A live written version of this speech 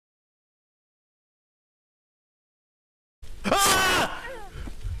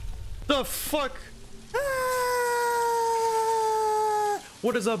The fuck?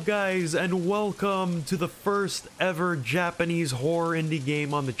 What is up, guys, and welcome to the first ever Japanese horror indie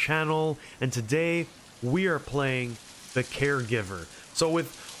game on the channel. And today we are playing The Caregiver. So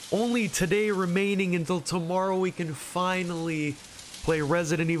with only today remaining until tomorrow we can finally play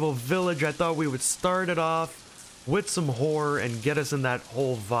Resident Evil Village, I thought we would start it off with some horror and get us in that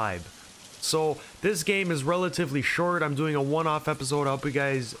whole vibe. So this game is relatively short. I'm doing a one-off episode. I hope you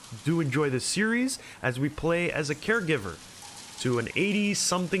guys do enjoy this series as we play as a caregiver to an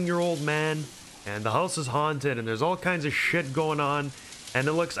 80-something-year-old man, and the house is haunted and there's all kinds of shit going on and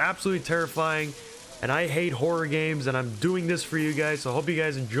it looks absolutely terrifying, and I hate horror games and I'm doing this for you guys, so I hope you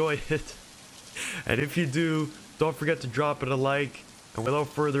guys enjoy it. And if you do, don't forget to drop it a like, and without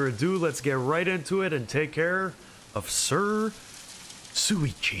further ado, let's get right into it and take care of Sir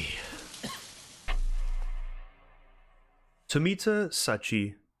Suichi. Tomita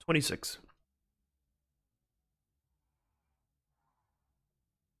Sachi, 26.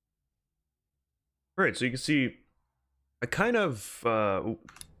 Alright, so you can see I kind of I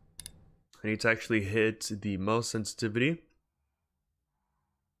need to actually hit the mouse sensitivity.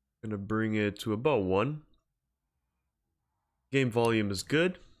 Gonna bring it to about 1. Game volume is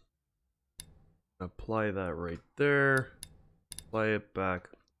good. Apply that right there. Apply it back.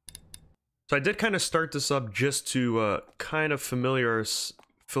 So I did kind of start this up just to kind of familiarize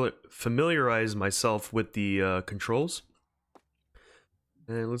myself with the controls.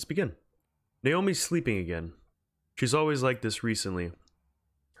 And let's begin. Naomi's sleeping again. She's always like this recently.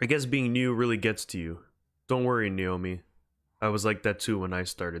 I guess being new really gets to you. Don't worry, Naomi. I was like that too when I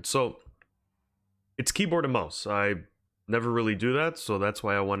started. So it's keyboard and mouse. I never really do that, so that's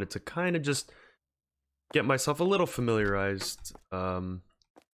why I wanted to kind of just get myself a little familiarized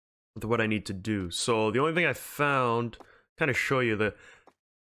with what I need to do. So the only thing I found, kind of show you that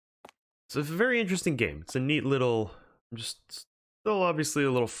it's a very interesting game. It's a neat little, I'm just still obviously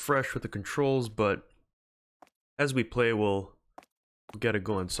a little fresh with the controls, but as we play we'll get it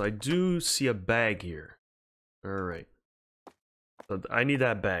going. So I do see a bag here. All right, so I need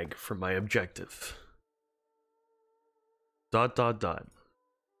that bag for my objective. ...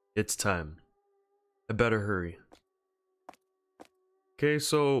 It's time. I better hurry. Okay,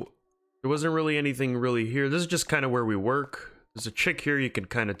 so there wasn't really anything really here. This is just kind of where we work. There's a chick here you can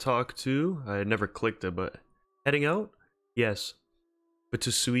kind of talk to. I had never clicked it, but heading out? Yes, but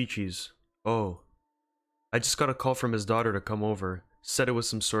to Suichi's. Oh, I just got a call from his daughter to come over. Said it was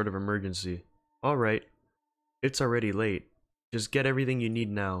some sort of emergency. All right, it's already late. Just get everything you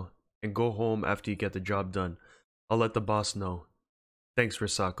need now and go home after you get the job done. I'll let the boss know. Thanks,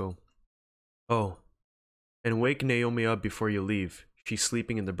 Risako. Oh, and wake Naomi up before you leave. She's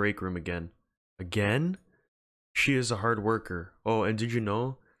sleeping in the break room again. Again? She is a hard worker. Oh, and did you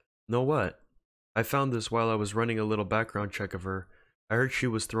know? Know what? I found this while I was running a little background check of her. I heard she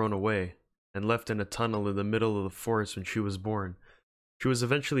was thrown away and left in a tunnel in the middle of the forest when she was born. She was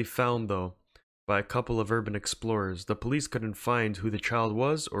eventually found, though, by a couple of urban explorers. The police couldn't find who the child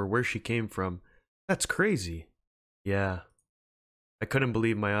was or where she came from. That's crazy. Yeah. I couldn't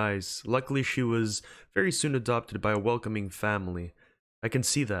believe my eyes. Luckily, she was very soon adopted by a welcoming family. I can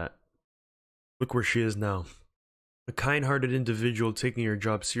see that. Look where she is now. A kind-hearted individual taking her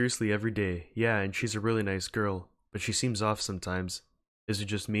job seriously every day. Yeah, and she's a really nice girl, but she seems off sometimes. Is it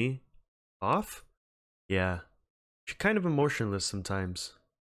just me? Off? Yeah. She's kind of emotionless sometimes.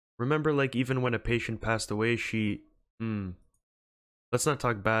 Remember, like, even when a patient passed away, she... Let's not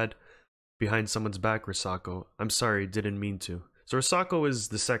talk bad behind someone's back, Risako. I'm sorry, didn't mean to. So Risako is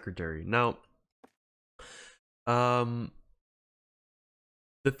the secretary. Now,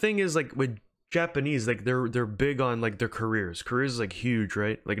 the thing is, like, with Japanese, like, they're big on, like, their careers. Careers is, like, huge,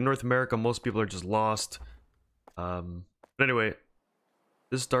 right? Like, in North America, most people are just lost. But anyway,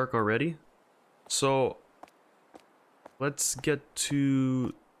 this is dark already. So, let's get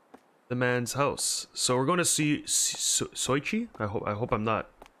to the man's house. So we're going to see Soichi. I hope I'm not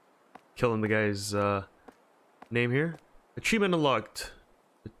killing the guy's name here. Achievement unlocked.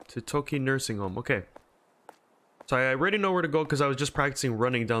 To Toki Nursing Home. Okay. So I already know where to go because I was just practicing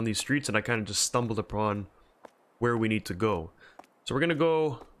running down these streets and I kind of just stumbled upon where we need to go. So we're going to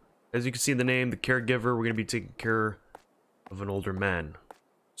go, as you can see in the name, the caregiver. We're going to be taking care of an older man.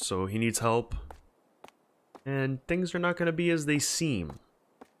 So he needs help. And things are not going to be as they seem.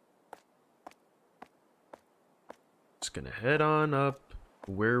 Just going to head on up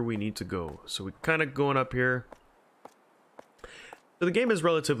where we need to go. So we're kind of going up here. So the game is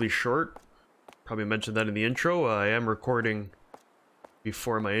relatively short. Probably mentioned that in the intro. I am recording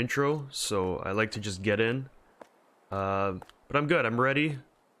before my intro, so I like to just get in. But I'm good. I'm ready.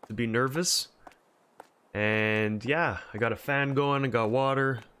 to be nervous. And yeah, I got a fan going, I got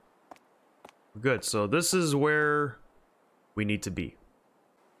water. We're good. So this is where we need to be.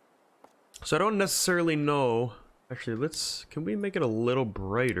 So I don't necessarily know. Actually, can we make it a little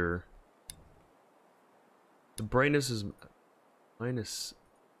brighter? The brightness is minus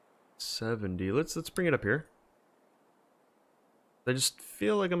 70. Let's bring it up here. I just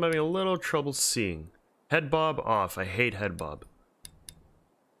feel like I'm having a little trouble seeing. Head bob off. I hate head bob.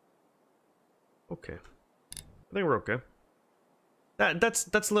 Okay. I think we're okay. That's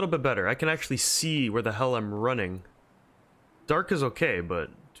a little bit better. I can actually see where the hell I'm running. Dark is okay, but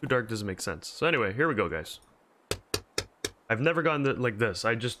too dark doesn't make sense. So anyway, here we go, guys. I've never gone like this.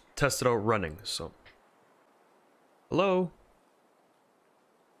 I just tested out running, so. Hello?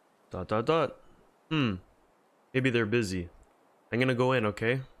 Dot dot dot. Maybe they're busy. I'm gonna go in,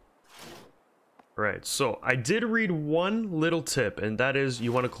 okay? Alright, so I did read one little tip, and that is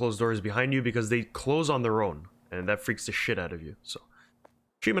you want to close doors behind you because they close on their own, and that freaks the shit out of you. So,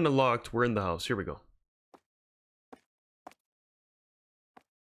 achievement unlocked, we're in the house, here we go.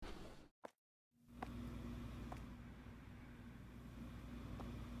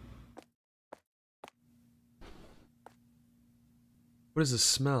 What is the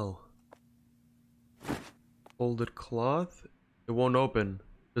smell? Folded cloth? It won't open.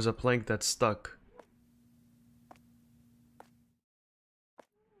 There's a plank that's stuck.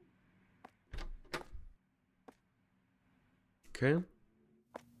 Okay.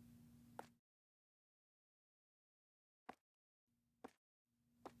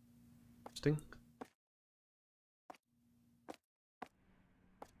 Interesting.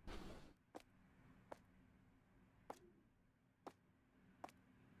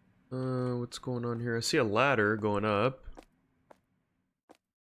 What's going on here? I see a ladder going up.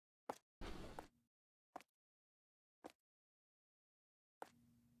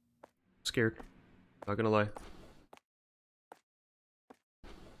 Scared. Not gonna lie.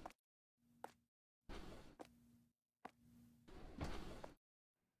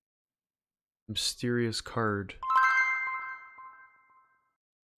 Mysterious card.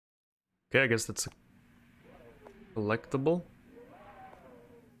 Okay, I guess that's a collectible.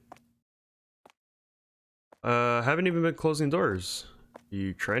 Haven't even been closing doors.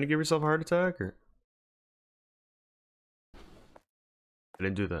 You trying to give yourself a heart attack, or? I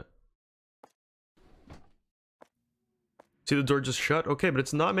didn't do that. See the door just shut? Okay, but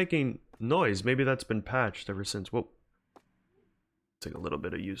it's not making noise. Maybe that's been patched ever since. Whoa. Take a little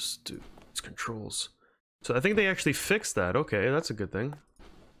bit of use to its controls. So I think they actually fixed that. Okay, that's a good thing.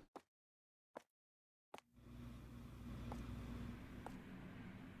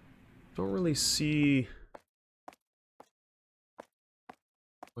 Don't really see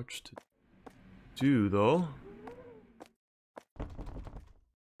much to do, though.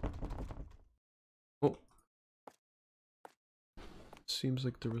 Oh. Seems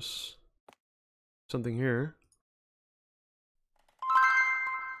like there was something here.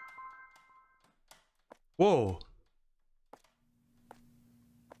 Whoa.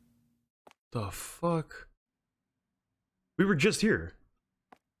 The fuck? We were just here.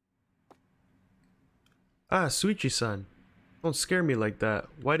 Ah, Suichi-san. Don't scare me like that.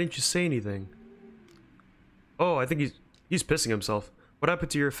 Why didn't you say anything? Oh, I think he's pissing himself. What happened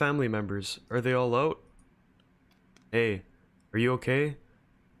to your family members? Are they all out? Hey, are you okay?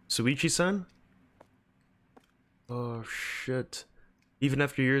 Suichi-san? Oh, shit. Even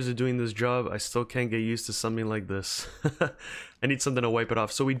after years of doing this job, I still can't get used to something like this. I need something to wipe it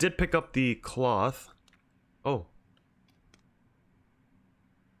off. So we did pick up the cloth. Oh.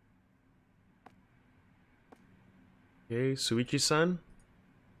 Okay, Suichi-san?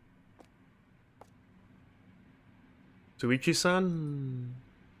 Suichi-san?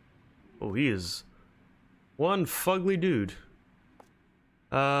 Oh, he is one fugly dude.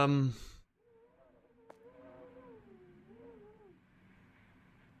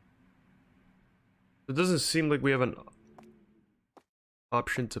 It doesn't seem like we have an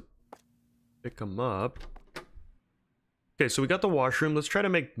option to pick him up. Okay, so we got the washroom. Let's try to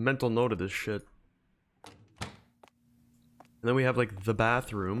make mental note of this shit. And then we have, like, the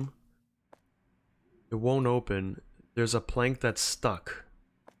bathroom. It won't open. There's a plank that's stuck.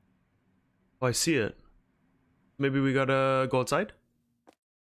 Oh, I see it. Maybe we gotta go outside?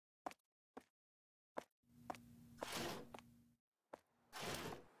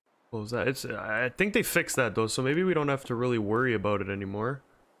 What was that? I think they fixed that, though, so maybe we don't have to really worry about it anymore.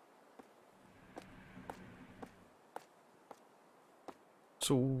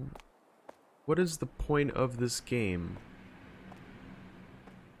 So, what is the point of this game?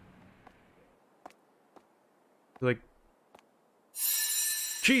 Like,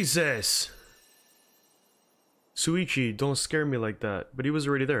 Jesus! Suichi, don't scare me like that. But he was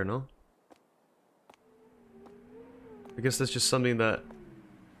already there, no? I guess that's just something that...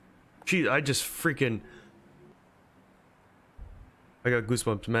 Gee, I just freaking... I got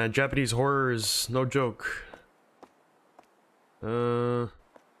goosebumps, man. Japanese horror is no joke. That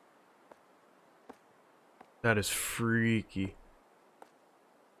is freaky.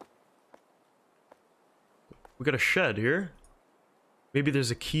 We got a shed here. Maybe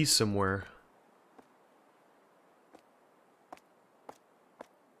there's a key somewhere.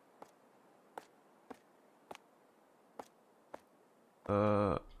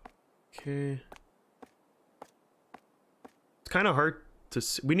 Okay. It's kind of hard to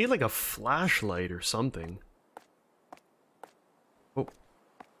see. We need like a flashlight or something. Oh.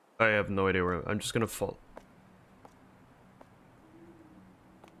 I have no idea where I'm just gonna fall.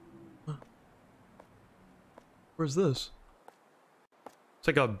 Huh. Where's this? It's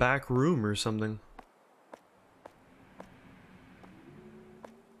like a back room or something.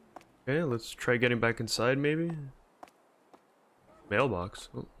 Okay, let's try getting back inside maybe. Mailbox.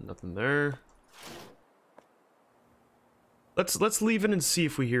 Oh, nothing there. Let's leave it and see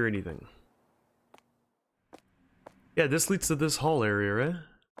if we hear anything. Yeah, this leads to this hall area, right?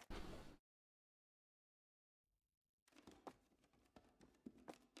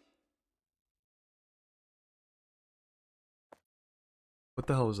 What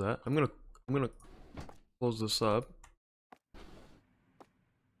the hell is that? I'm gonna close this up.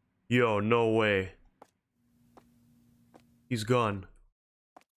 Yo, no way. He's gone.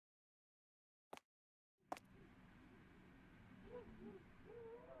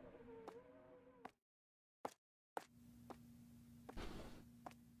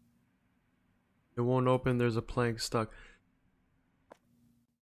 It won't open, there's a plank stuck.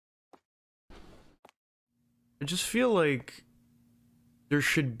 I just feel like there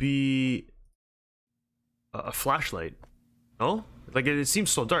should be a flashlight. No? Like it seems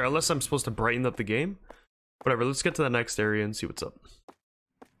so dark, unless I'm supposed to brighten up the game. Whatever, let's get to the next area and see what's up.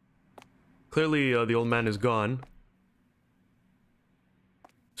 Clearly, the old man is gone.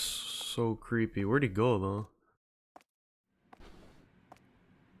 So creepy. Where'd he go, though?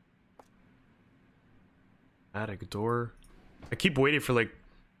 Attic door. I keep waiting for, like,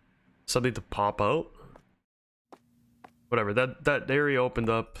 something to pop out. Whatever, that area opened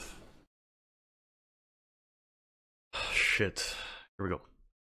up. Shit. Here we go.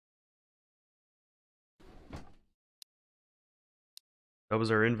 That was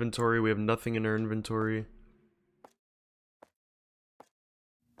our inventory. We have nothing in our inventory.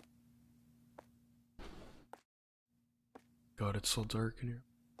 God, it's so dark in here.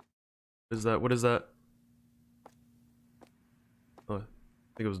 What is that? What is that? Oh, I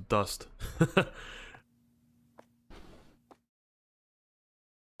think it was dust.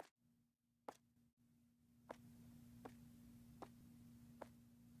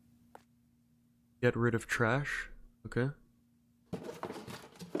 Get rid of trash. Okay.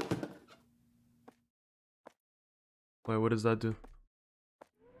 Why, what does that do?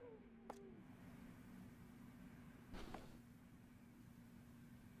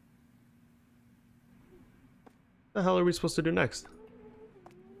 What the hell are we supposed to do next?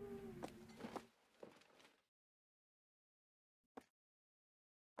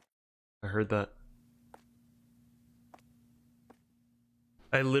 I heard that.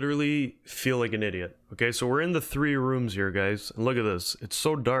 I literally feel like an idiot. Okay, so we're in the 3 rooms here, guys. And look at this. It's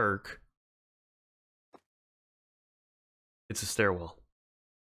so dark. It's a stairwell.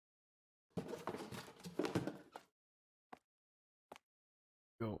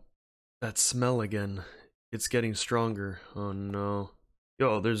 Yo, that smell again. It's getting stronger. Oh no.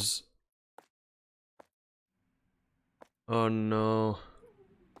 Yo, there's... Oh no.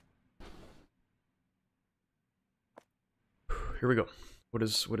 Here we go. What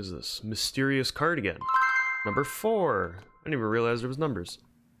is this? Mysterious cardigan. Number 4. I didn't even realize there was numbers.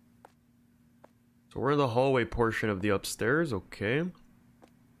 So we're in the hallway portion of the upstairs, okay.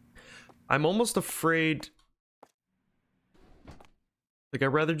 I'm almost afraid... Like, I'd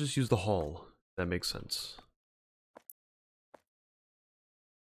rather just use the hall. If that makes sense.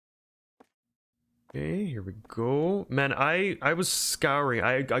 Okay, here we go. Man, I was scouring.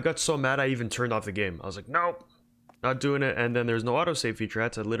 I got so mad I even turned off the game. I was like, nope. Not doing it, and then there's no autosave feature. I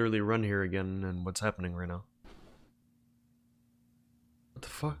had to literally run here again, and what's happening right now? What the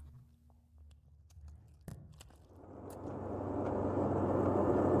fuck?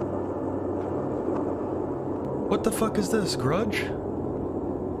 What the fuck is this? Grudge?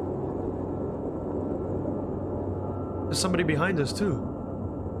 There's somebody behind us, too.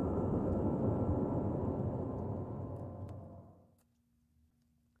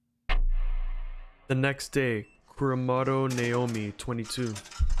 The next day, Kuromoto Naomi, 22.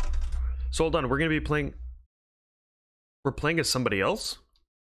 So hold on, we're gonna be playing... We're playing as somebody else?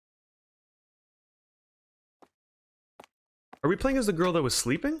 Are we playing as the girl that was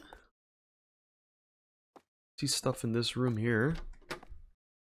sleeping? See stuff in this room here.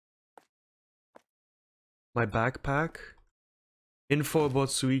 My backpack. Info about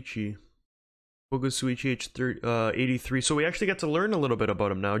Suichi. Bogo Suichi, age 83. So we actually get to learn a little bit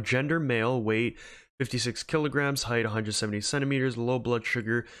about him now. Gender, male, weight, 56 kilograms, height, 170 centimeters, low blood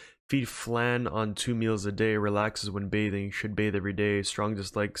sugar, feed flan on 2 meals a day, relaxes when bathing, should bathe every day, strong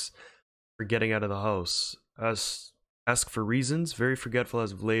dislikes for getting out of the house. Ask for reasons, very forgetful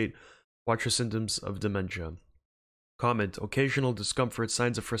as of late, watch for symptoms of dementia. Comment, occasional discomfort,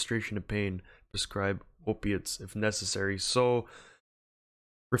 signs of frustration and pain, prescribe opiates if necessary. So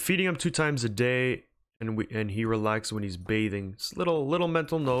we're feeding him 2 times a day, and he relaxes when he's bathing. It's little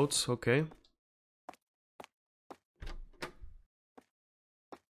mental notes, okay.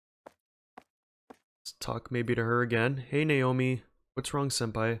 Let's talk maybe to her again. Hey Naomi, what's wrong,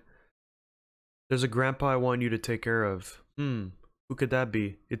 senpai? There's a grandpa I want you to take care of. Who could that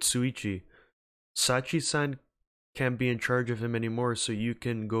be? It's Suichi. Sachi-san can't be in charge of him anymore, so you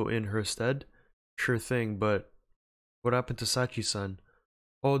can go in her stead? Sure thing, but what happened to Sachi-san?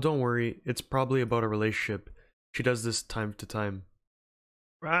 Oh, don't worry, it's probably about a relationship. She does this time to time.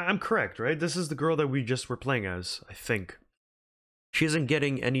 I'm correct, right? This is the girl that we just were playing as, I think. She isn't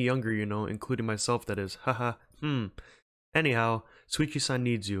getting any younger, you know, including myself, that is. Haha. Anyhow, Suichi-san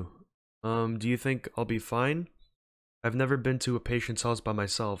needs you. Do you think I'll be fine? I've never been to a patient's house by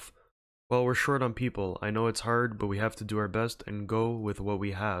myself. Well, we're short on people. I know it's hard, but we have to do our best and go with what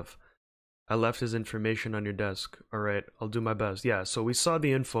we have. I left his information on your desk. Alright, I'll do my best. Yeah, so we saw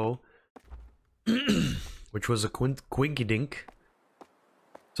the info, which was a quinky-dink.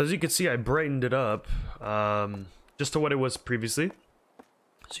 So as you can see, I brightened it up, just to what it was previously.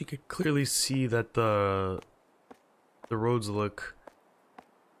 So you could clearly see that the roads look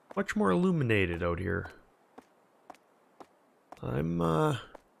much more illuminated out here. I'm,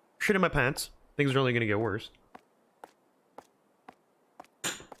 shitting my pants. Things are only gonna get worse.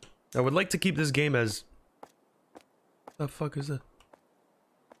 I would like to keep this game as... The fuck is that?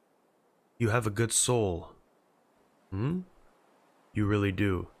 You have a good soul. You really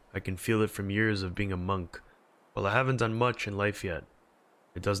do. I can feel it from years of being a monk. Well, I haven't done much in life yet.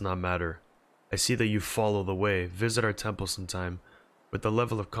 It does not matter. I see that you follow the way. Visit our temple sometime. With the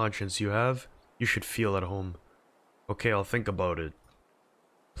level of conscience you have, you should feel at home. Okay, I'll think about it.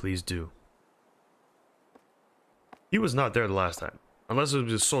 Please do. He was not there the last time. Unless it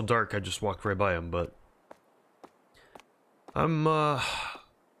was just so dark, I just walked right by him, but... I'm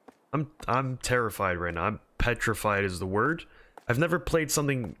terrified right now. I'm petrified is the word. I've never played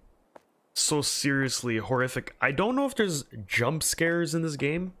something so seriously horrific. I don't know if there's jump scares in this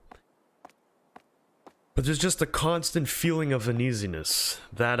game, but there's just a constant feeling of uneasiness.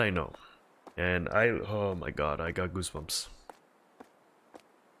 That I know. And oh my god, I got goosebumps.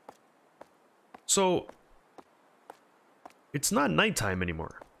 So... It's not nighttime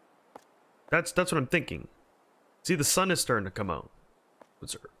anymore. That's what I'm thinking. See, the sun is starting to come out.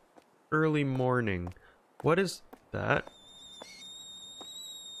 It's early morning. What is that?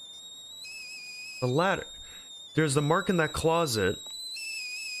 The ladder. There's the mark in that closet.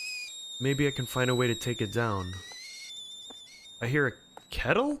 Maybe I can find a way to take it down. I hear a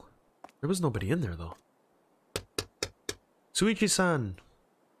kettle? There was nobody in there, though. Suichi-san.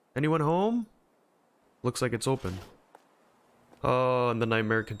 Anyone home? Looks like it's open. Oh, and the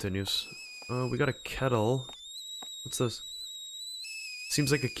nightmare continues. We got a kettle. What's this?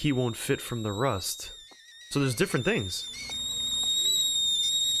 Seems like a key won't fit from the rust. So there's different things.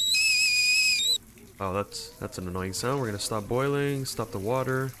 Oh, that's an annoying sound. We're gonna stop boiling, stop the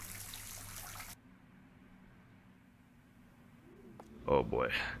water. Oh boy.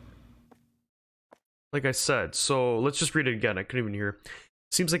 Like I said, so let's just read it again. I couldn't even hear.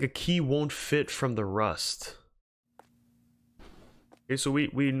 Seems like a key won't fit from the rust. Okay, so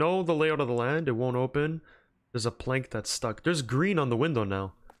we know the layout of the land. It won't open. There's a plank that's stuck. There's green on the window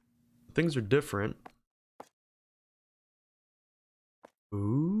now. Things are different.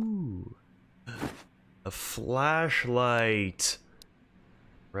 Ooh. A flashlight.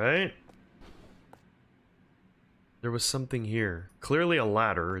 Right? There was something here. Clearly a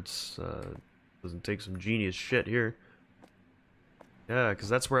ladder. It's, doesn't take some genius shit here. Yeah, because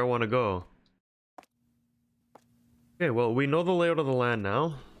that's where I want to go. Okay, well, we know the layout of the land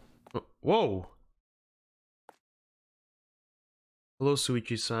now. Whoa! Hello,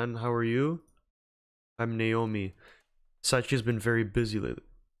 Suichi-san. How are you? I'm Naomi. Sachi's been very busy lately.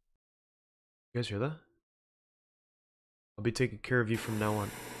 You guys hear that? I'll be taking care of you from now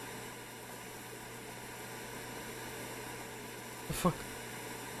on. The fuck?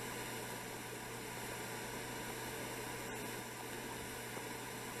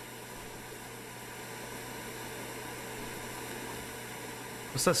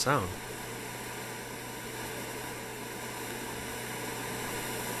 What's that sound?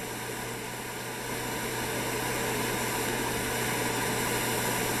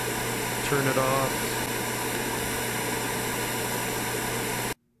 Turn it off.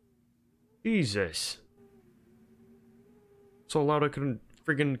 Jesus. So loud I couldn't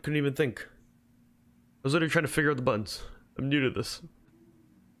even think. I was literally trying to figure out the buttons. I'm new to this.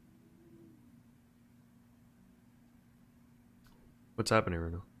 What's happening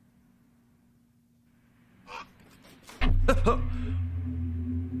right now?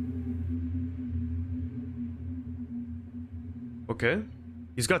 Okay.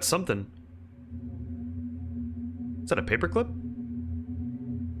 He's got something. Is that a paperclip?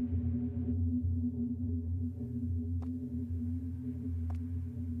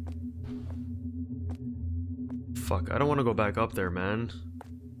 Fuck, I don't want to go back up there, man.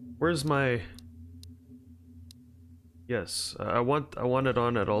 Where's my... Yes, I want it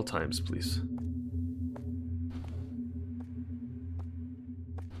on at all times, please.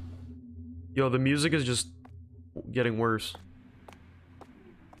 Yo, the music is just getting worse.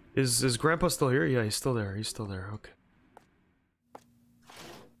 Is Grandpa still here? Yeah, he's still there. He's still there. Okay.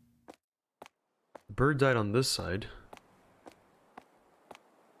 The bird died on this side.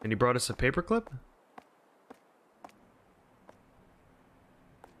 And he brought us a paperclip?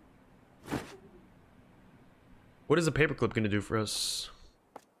 What is a paperclip gonna do for us?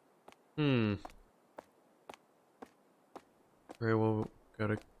 Very well,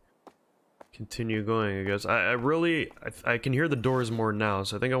 gotta continue going, I guess. I can hear the doors more now,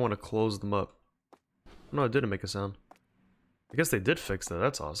 so I think I want to close them up. No, it didn't make a sound. I guess they did fix that.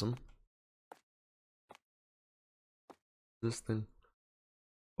 That's awesome. This thing.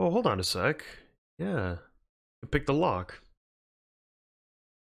 Oh, hold on a sec. Yeah. I picked the lock.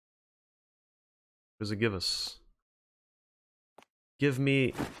 What does it give us? Give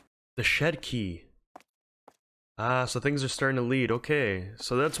me the shed key. Ah, so things are starting to lead. Okay.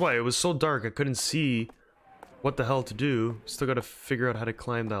 So that's why it was so dark I couldn't see what the hell to do. Still gotta figure out how to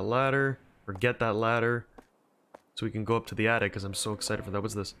climb that ladder. Or get that ladder. So we can go up to the attic because I'm so excited for that.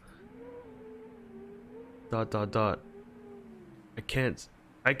 What's this? ... I can't...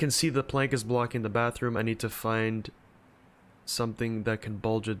 I can see the plank is blocking the bathroom. I need to find something that can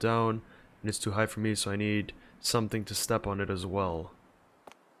bulge it down. And it's too high for me, so I need something to step on it as well.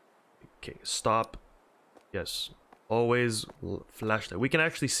 Okay, stop. Yes. Always flashlight. We can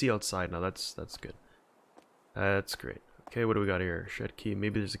actually see outside now. That's good. That's great. Okay, what do we got here? Shed key.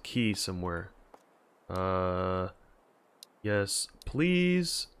 Maybe there's a key somewhere. Yes,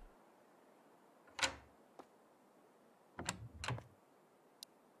 please.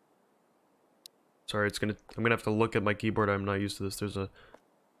 Sorry, I'm gonna have to look at my keyboard. I'm not used to this. There's a...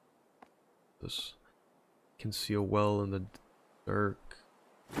 This... Can see a well in the dark.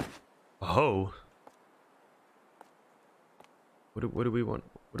 A hoe? What do we want?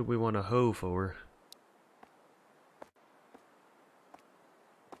 What do we want a hoe for?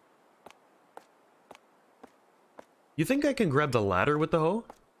 You think I can grab the ladder with the hoe?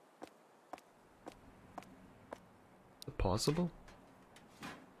 Is it possible?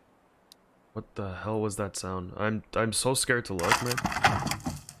 What the hell was that sound? I'm so scared to look, man.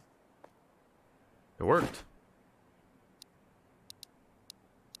 It worked.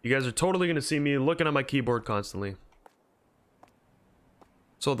 You guys are totally gonna see me looking at my keyboard constantly.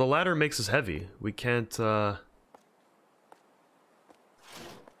 So the ladder makes us heavy. We can't, I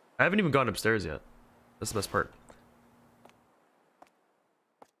haven't even gone upstairs yet. That's the best part.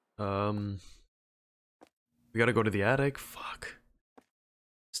 We gotta go to the attic? Fuck.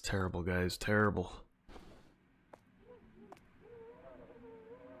 It's terrible, guys. Terrible.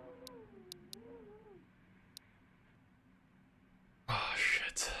 Oh,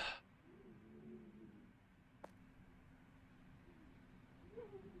 shit.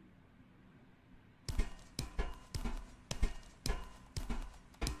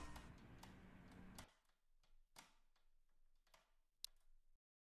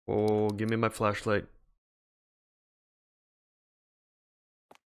 Oh, give me my flashlight.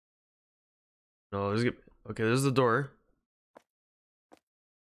 No, okay, there's the door.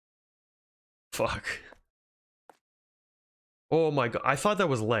 Fuck. Oh my god, I thought that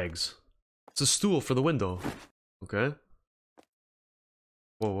was legs. It's a stool for the window. Okay.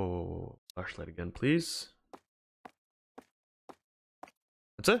 Whoa. Flashlight again, please.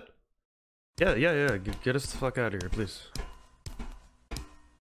 That's it? Yeah. Get us the fuck out of here, please.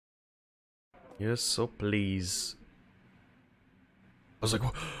 Yes, so please. I was like,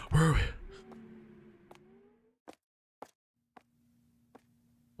 where are we?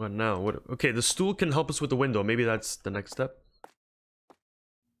 What now? What? Okay, the stool can help us with the window. Maybe that's the next step.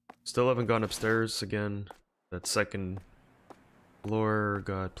 Still haven't gone upstairs again. That second floor.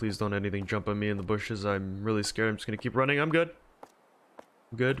 God, please don't anything jump on me in the bushes. I'm really scared. I'm just gonna keep running. I'm good.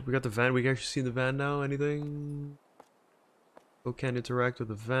 I'm good. We got the van. We can actually see the van now. Anything? Oh, can't interact with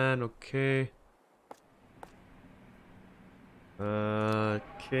the van. Okay.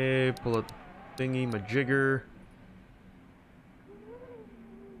 Okay. Pull out the thingy. My jigger.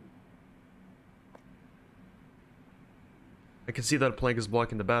 I can see that a plank is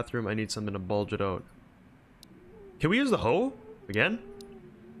blocking the bathroom. I need something to bulge it out. Can we use the hoe? Again?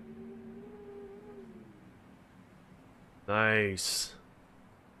 Nice.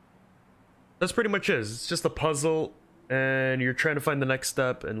 That's pretty much it. It's just a puzzle, and you're trying to find the next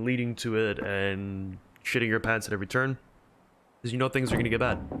step and leading to it and shitting your pants at every turn. Because you know things are going to get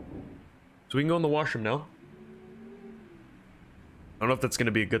bad. So we can go in the washroom now. I don't know if that's going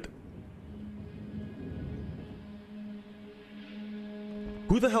to be a good thing.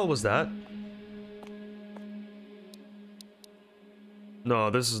 Who the hell was that? No,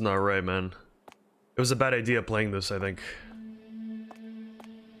 this is not right, man. It was a bad idea playing this, I think.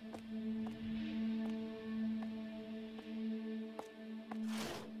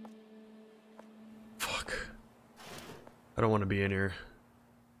 Fuck. I don't want to be in here.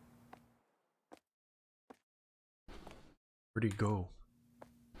 Where'd he go?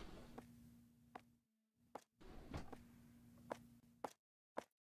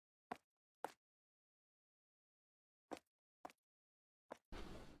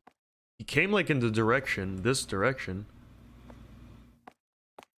 He came like in the direction, this direction.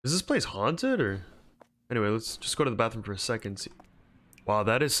 Is this place haunted or? Anyway, let's just go to the bathroom for a second. See. Wow,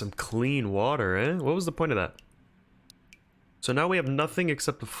 that is some clean water, eh? What was the point of that? So now we have nothing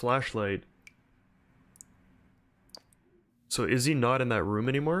except a flashlight. So is he not in that room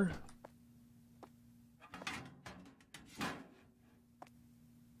anymore?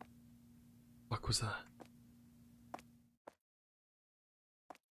 What was that?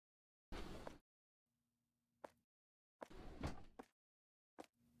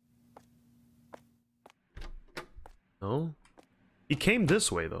 No? He came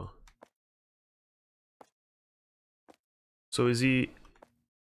this way though. So is he...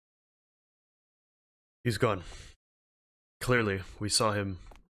 He's gone. Clearly, we saw him.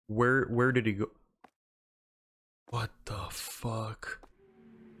 Where did he go? What the fuck?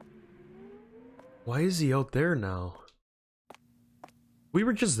 Why is he out there now? We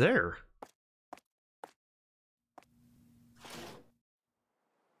were just there.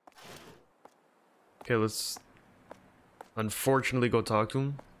 Okay, let's unfortunately go talk to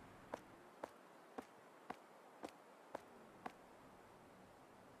him.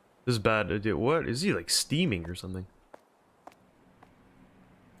 This is bad. What? Is he like steaming or something?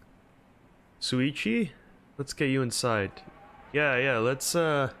 Suichi? Let's get you inside. Yeah, let's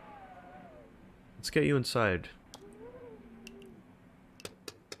get you inside.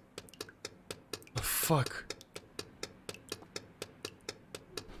 Oh, fuck.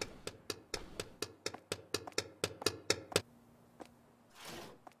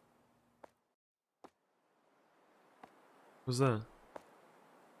 What's that?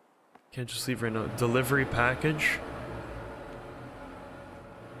 Can't just leave right now. Delivery package?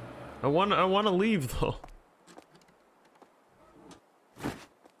 I wanna leave though.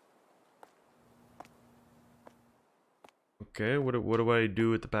 Okay, what do I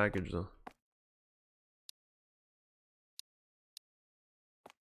do with the package though?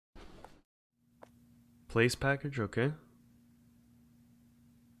 Place package, okay.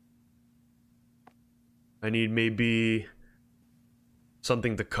 I need maybe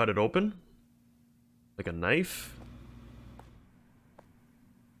something to cut it open? Like a knife?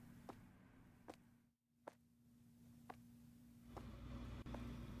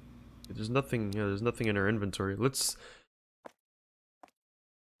 There's nothing, yeah, there's nothing in our inventory. Let's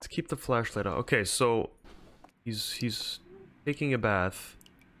keep the flashlight on. Okay, so he's taking a bath.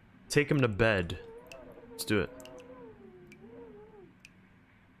 Take him to bed. Let's do it.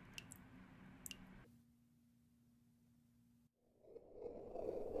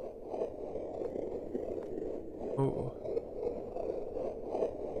 Oh.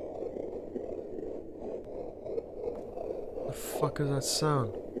 The fuck is that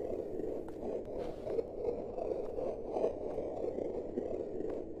sound?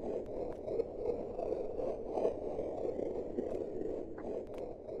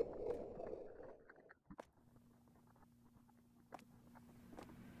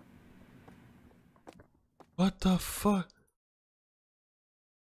 the fuck?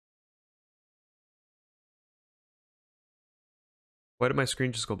 Why did my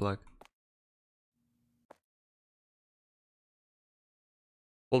screen just go black?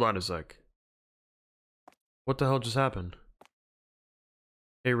 Hold on a sec. What the hell just happened?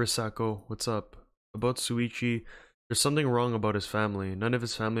 Hey Risako, what's up? About Suichi, there's something wrong about his family. None of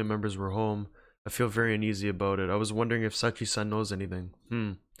his family members were home. I feel very uneasy about it. I was wondering if Sachi-san knows anything.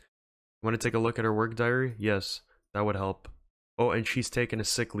 Want to take a look at her work diary? Yes, that would help. Oh, and she's taking a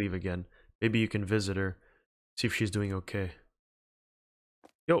sick leave again. Maybe you can visit her. See if she's doing okay.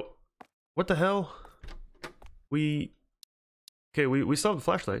 Yo, what the hell? Okay, we still have the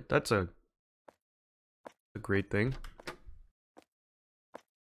flashlight. That's a great thing.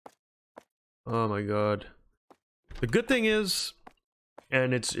 Oh my god. The good thing is,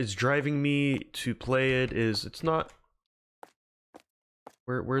 and it's driving me to play it, is it's not...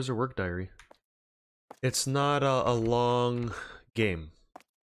 Where's her work diary? It's not a long game.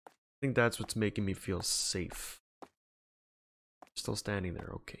 I think that's what's making me feel safe. Still standing there,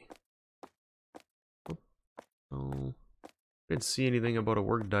 okay. Oh, I didn't see anything about a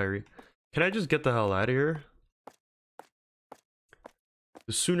work diary. Can I just get the hell out of here?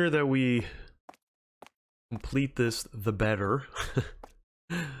 The sooner that we complete this, the better.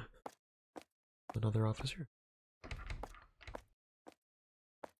 Another office here.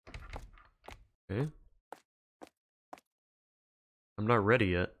 Okay. I'm not ready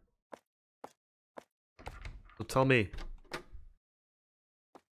yet. So tell me.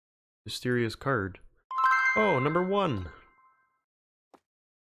 Mysterious card. Oh, number 1.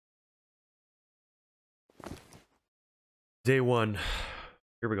 Day 1.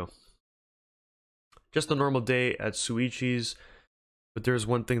 Here we go. Just a normal day at Suichi's, but there's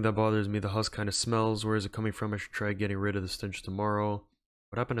one thing that bothers me. The house kind of smells. Where is it coming from? I should try getting rid of the stench tomorrow.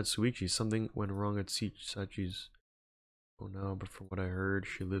 What happened at Suichi's? Something went wrong at Sachi's. Oh no, but from what I heard,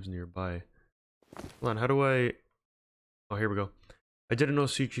 she lives nearby. Hold on, how do I... Oh, here we go. I didn't know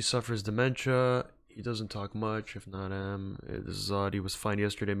Suichi suffers dementia. He doesn't talk much, if not this is odd. He was fine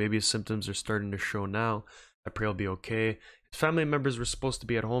yesterday. Maybe his symptoms are starting to show now. I pray he'll be okay. His family members were supposed to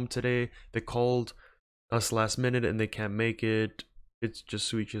be at home today. They called us last minute and they can't make it. It's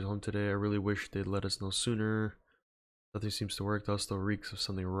just Suichi's home today. I really wish they'd let us know sooner. Nothing seems to work. The house still reeks of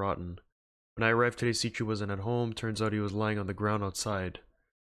something rotten. When I arrived today, Suichi wasn't at home. Turns out he was lying on the ground outside.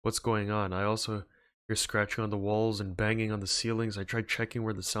 What's going on? I also hear scratching on the walls and banging on the ceilings. I tried checking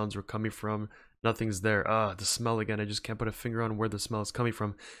where the sounds were coming from. Nothing's there. Ah, the smell again. I just can't put a finger on where the smell is coming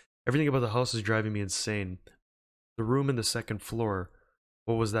from. Everything about the house is driving me insane. The room in the second floor.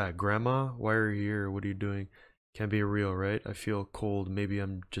 What was that? Grandma? Why are you here? What are you doing? Can't be real, right? I feel cold. Maybe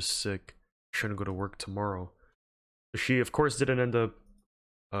I'm just sick. Shouldn't go to work tomorrow. She, of course, didn't end up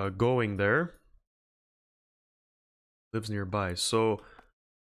going there. Lives nearby. So,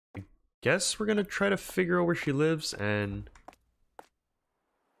 I guess we're gonna try to figure out where she lives. And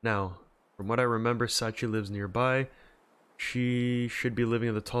now, from what I remember, Sachi lives nearby. She should be living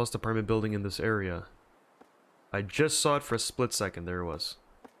in the tallest apartment building in this area. I just saw it for a split second. There it was.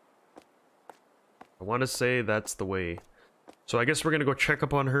 I want to say that's the way. So I guess we're gonna go check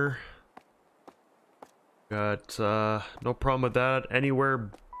up on her. Got no problem with that. Anywhere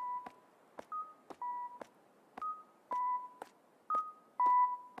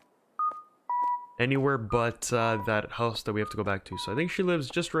but that house that we have to go back to. So I think she lives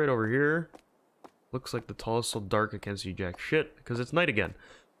just right over here. Looks like the tall is so dark I can't see jack shit because it's night again.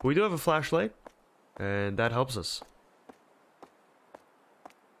 But we do have a flashlight, and that helps us.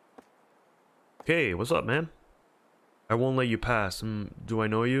 Okay, what's up, man? I won't let you pass. Do I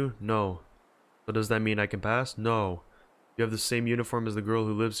know you? No. So does that mean I can pass? No. You have the same uniform as the girl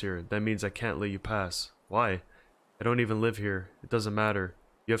who lives here. That means I can't let you pass. Why? I don't even live here. It doesn't matter.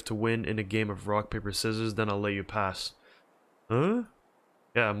 You have to win in a game of rock, paper, scissors, then I'll let you pass. Huh?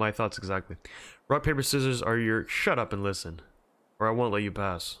 Yeah, my thoughts exactly. Rock, paper, scissors are your... Shut up and listen. Or I won't let you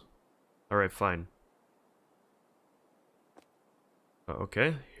pass. Alright, fine.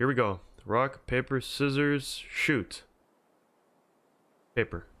 Okay, here we go. Rock, paper, scissors, shoot.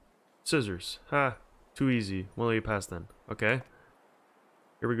 Paper. Scissors. Ha. Too easy. Won't let you pass then. Okay.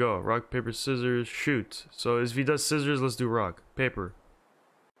 Here we go. Rock, paper, scissors, shoot. So if he does scissors, let's do rock. Paper.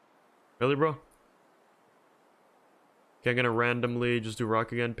 Really, bro? Okay, I'm gonna randomly just do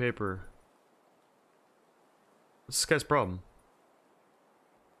rock again, paper. What's this guy's problem?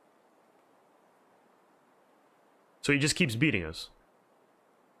 So he just keeps beating us.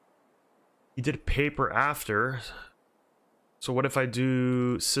 He did paper after. So what if I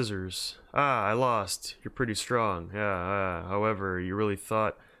do scissors? Ah, I lost. You're pretty strong. Yeah, however, you really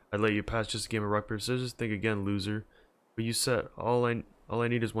thought I let you pass just a game of rock paper scissors. Think again, loser. But you said all I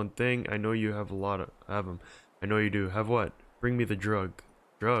need is one thing. I know you have a lot of have them. I know you do. Have what? Bring me the drug.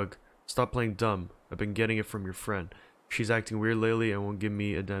 Drug? Stop playing dumb. I've been getting it from your friend. She's acting weird lately and won't give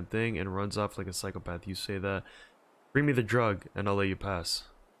me a damn thing and runs off like a psychopath. You say that. Bring me the drug and I'll let you pass.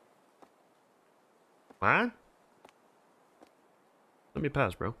 What? Let me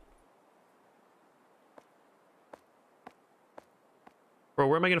pass, bro. Bro,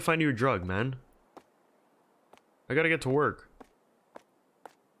 where am I gonna find you a drug, man? I gotta get to work.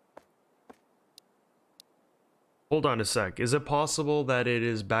 Hold on a sec. Is it possible that it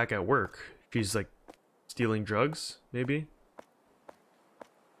is back at work? She's like stealing drugs, maybe?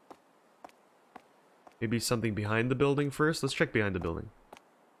 Maybe something behind the building first? Let's check behind the building.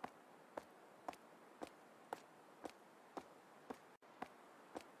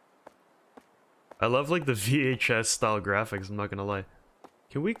 I love like the VHS style graphics, I'm not gonna lie.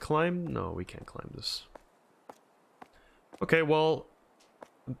 Can we climb? No, we can't climb this. Okay, well,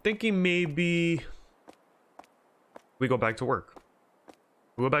 I'm thinking maybe we go back to work.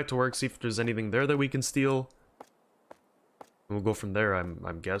 We'll go back to work, see if there's anything there that we can steal. And we'll go from there,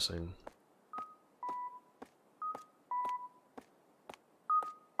 I'm guessing.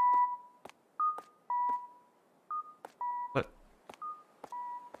 What?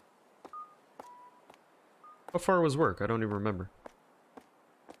 How far was work? I don't even remember.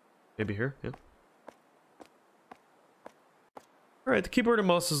 Maybe here? Yeah. Alright, the keyboard and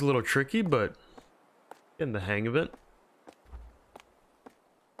mouse is a little tricky, but getting the hang of it.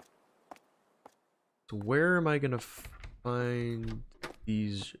 So where am I gonna find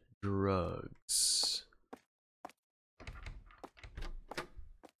these drugs?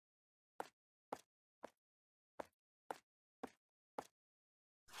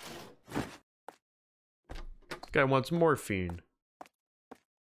 This guy wants morphine.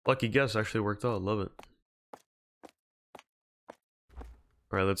 Lucky guess actually worked out, love it.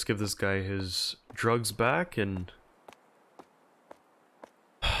 Alright, let's give this guy his drugs back and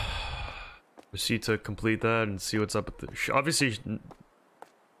proceed to complete that and see what's up with the... Obviously,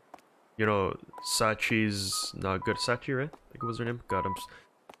 you know, Sachi's not good. Sachi, right? I think it was her name. God, I'm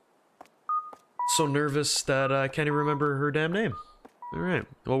so nervous that I can't even remember her damn name. Alright,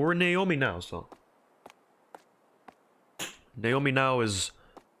 well, we're Naomi now, so... Naomi now is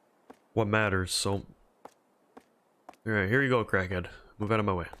what matters, so... Alright, here you go, crackhead. Move out of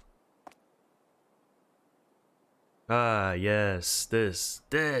my way. Ah, yes, this,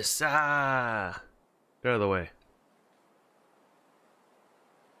 ah! Get out of the way.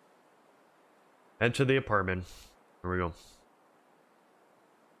 Enter the apartment. Here we go.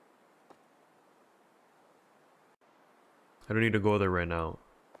 I don't need to go there right now.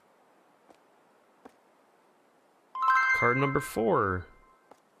 Card number 4.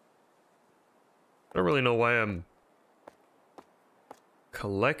 I don't really know why I'm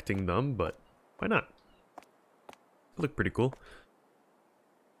collecting them, but why not? They look pretty cool.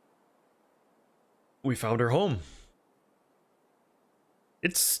 We found her home.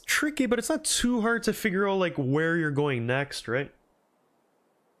 It's tricky, but it's not too hard to figure out like where you're going next, right?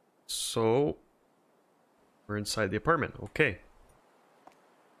 So we're inside the apartment. Okay.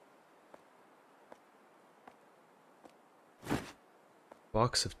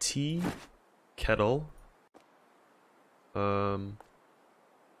 Box of tea, kettle. Okay.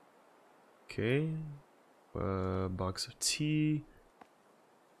 Box of tea,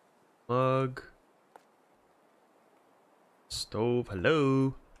 mug, stove.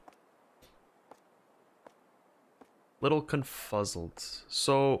 Hello. Little confuzzled.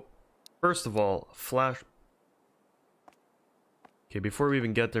 So, first of all, flash. Okay, before we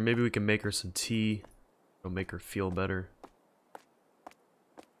even get there, maybe we can make her some tea. It'll make her feel better.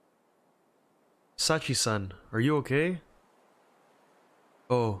 Sachi-san, are you okay?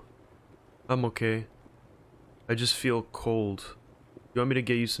 Oh, I'm okay. I just feel cold. You want me to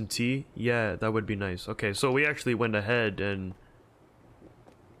get you some tea? Yeah, that would be nice. Okay, so we actually went ahead and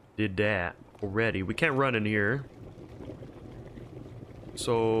did that already. We can't run in here.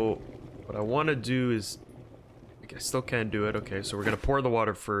 So what I want to do is... I still can't do it. Okay, so we're going to pour the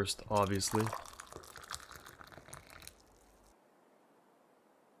water first, obviously.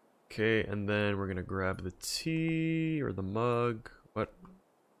 Okay, and then we're going to grab the tea or the mug. What?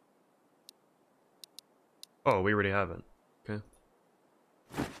 Oh, we already have it. Okay.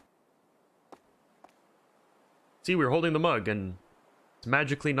 See, we're holding the mug and it's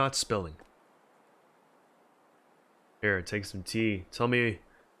magically not spilling. Here, take some tea. Tell me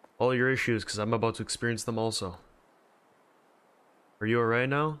all your issues because I'm about to experience them also. Are you alright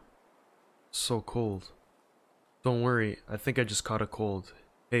now? So cold. Don't worry, I think I just caught a cold.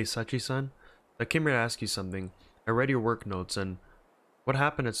 Hey, Sachi-san. I came here to ask you something. I read your work notes, and what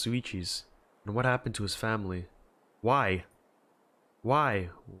happened at Suichi's? And what happened to his family? Why? Why?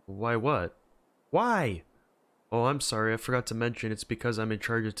 Why what? Why? Oh, I'm sorry, I forgot to mention it's because I'm in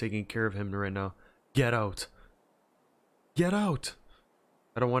charge of taking care of him right now. Get out. Get out!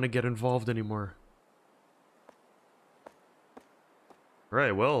 I don't want to get involved anymore.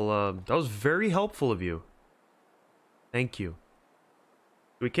 Alright, well, that was very helpful of you. Thank you.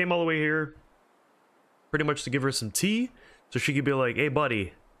 We came all the way here pretty much to give her some tea, so she could be like, hey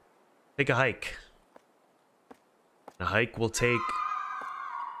buddy, take a hike. A hike will take...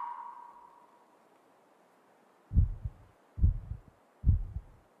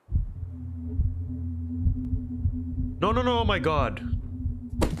 No, no, no, oh my god.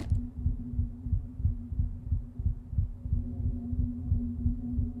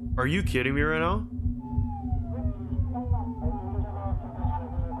 Are you kidding me right now?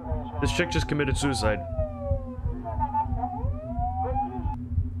 This chick just committed suicide.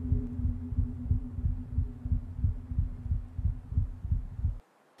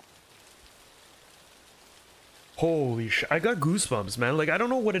 Holy shit, I got goosebumps, man. Like, I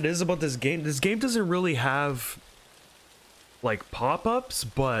don't know what it is about this game. This game doesn't really have, like, pop-ups,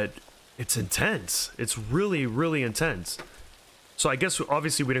 but it's intense. It's really, really intense. So I guess,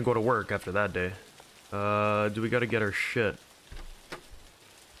 obviously, we didn't go to work after that day. Do we gotta get our shit?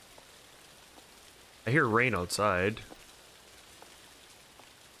 I hear rain outside.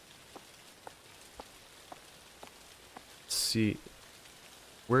 Let's see.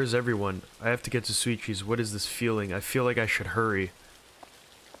 Where's everyone? I have to get to Suichi's. What is this feeling? I feel like I should hurry.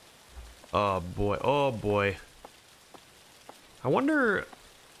 Oh boy. Oh boy. I wonder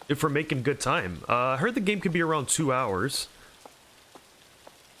if we're making good time. I heard the game could be around 2 hours.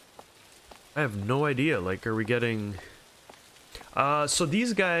 I have no idea. Like, are we getting... so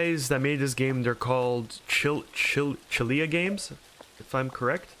these guys that made this game, they're called Chilia Games, if I'm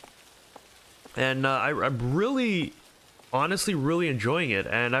correct. And I'm really, honestly, really enjoying it.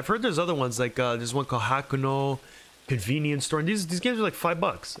 And I've heard there's other ones, like there's one called Hakuno, Convenience Store. And these games are like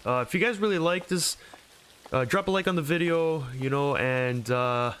 $5. If you guys really like this, drop a like on the video, you know, and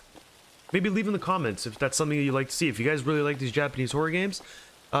maybe leave in the comments if that's something that you'd like to see. If you guys really like these Japanese horror games,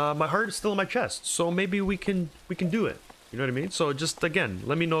 my heart is still in my chest, so maybe we can do it. You know what I mean? So just, again,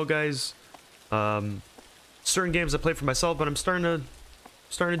 let me know, guys. Certain games I play for myself, but I'm starting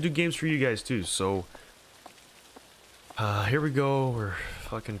to do games for you guys too. So here we go. We're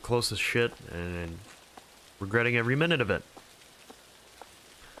fucking close as shit and regretting every minute of it.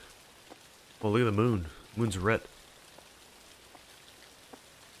 Oh, look at the moon. Moon's red.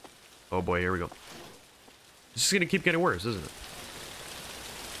 Oh boy, here we go. It's just gonna keep getting worse, isn't it?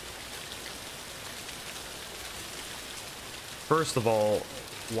 First of all,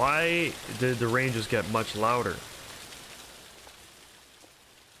 why did the rain just get much louder?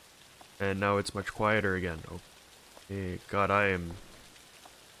 And now it's much quieter again. Okay, God, I am...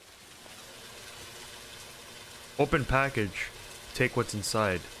 Open package. Take what's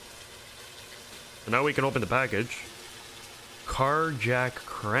inside. So now we can open the package. Car jack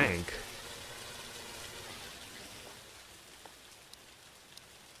crank.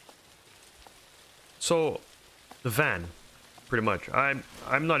 So, the van. Pretty much. I'm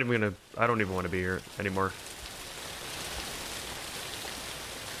not even gonna... I don't even want to be here anymore.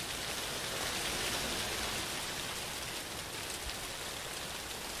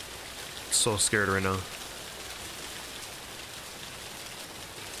 So scared right now.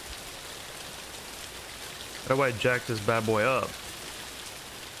 How do I jack this bad boy up?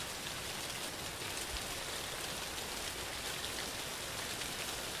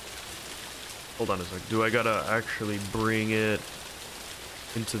 Hold on a sec. Do I gotta actually bring it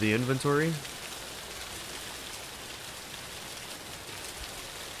into the inventory?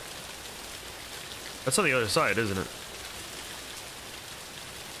 That's on the other side, isn't it?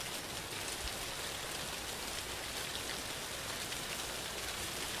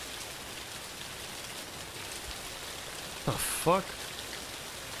 The fuck?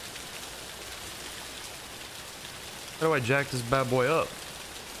 How do I jack this bad boy up?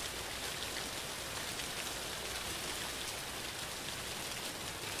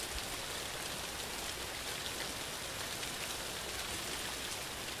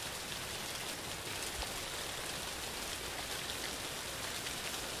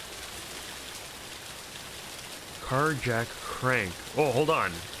 Car jack crank. Oh, hold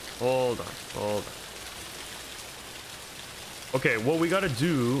on. Hold on. Hold on. Okay, what we gotta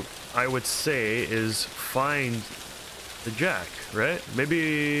do, I would say, is find the jack, right?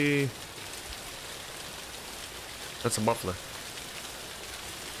 Maybe... That's a muffler.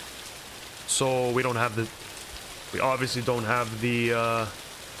 So we don't have the... We obviously don't have the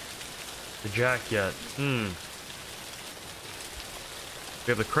jack yet. We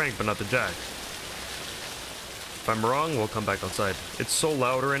have the crank, but not the jack. If I'm wrong, we'll come back outside. It's so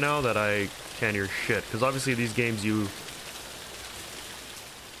loud right now that I can't hear shit. Because obviously these games, you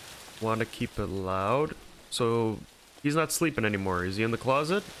want to keep it loud. So he's not sleeping anymore. Is he in the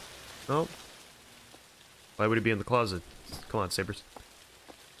closet? No. Why would he be in the closet? Come on, Sabers.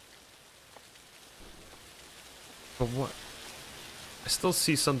 But what? I still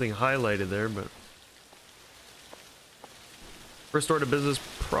see something highlighted there, but... First order of business,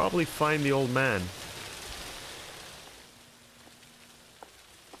 probably find the old man.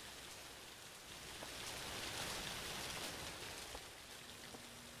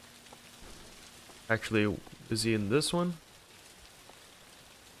 Actually, is he in this one?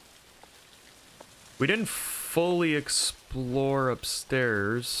 We didn't fully explore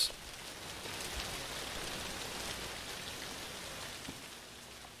upstairs.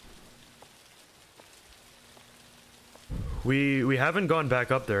 We haven't gone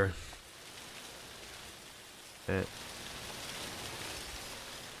back up there.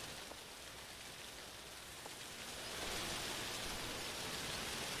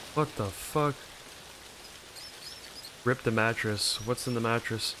 What the fuck? Rip the mattress. What's in the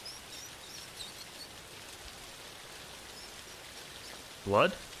mattress?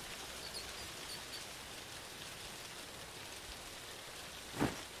 Blood?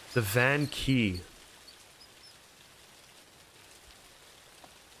 The van key.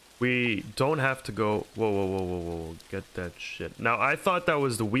 We don't have to go... Whoa, whoa, whoa, whoa, whoa. Get that shit. Now, I thought that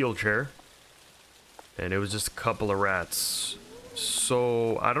was the wheelchair. And it was just a couple of rats.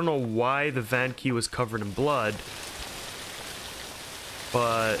 So, I don't know why the van key was covered in blood.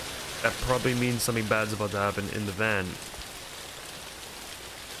 But that probably means something bad's about to happen in the van.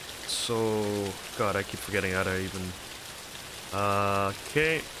 So... God, I keep forgetting how to even...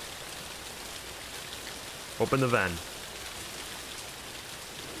 Okay. Open the van.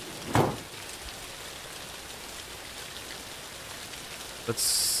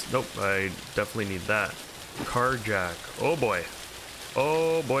 Let's... Nope, I definitely need that. Car jack. Oh boy.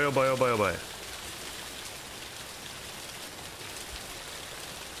 Oh boy, oh boy, oh boy, oh boy.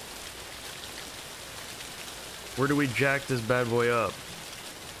 Where do we jack this bad boy up?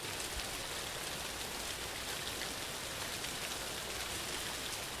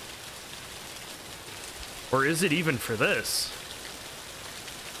 Or is it even for this?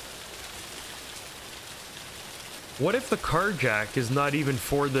 What if the car jack is not even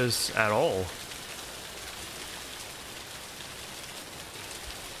for this at all?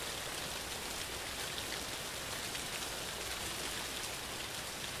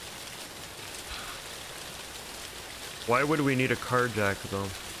 Why would we need a car jack though?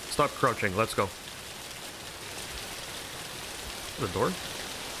 Stop crouching, let's go. The door?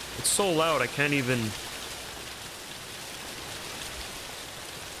 It's so loud I can't even...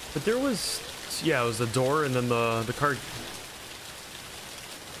 But there was... Yeah, it was the door and then the car...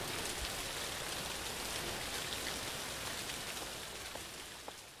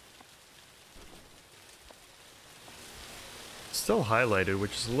 It's still highlighted,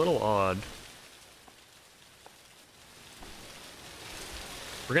 which is a little odd.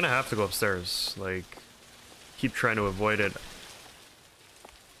 We're gonna have to go upstairs, like, keep trying to avoid it.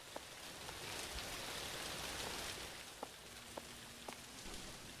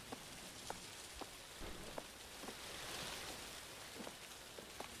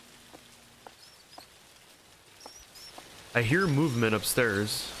 I hear movement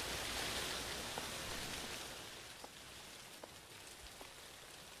upstairs.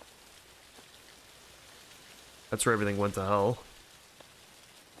 That's where everything went to hell.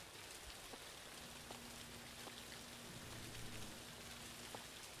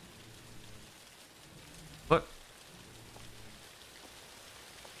 What?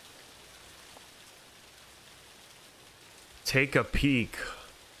 Take a peek.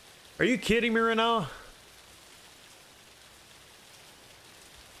 Are you kidding me right now?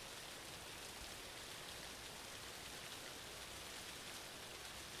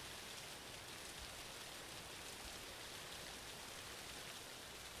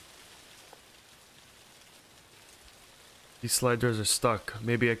 These slide doors are stuck.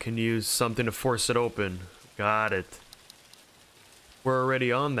 Maybe I can use something to force it open. Got it. We're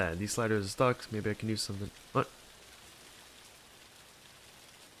already on that. These sliders are stuck. Maybe I can use something. What?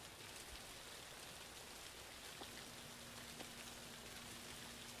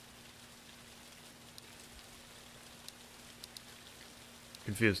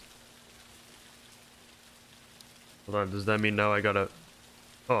 Confused. Hold on. Does that mean now I gotta...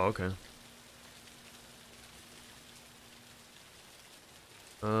 Oh, okay.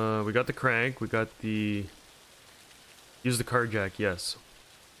 We got the crank. We got the... Use the car jack, yes.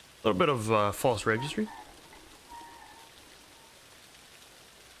 A little bit of false registry.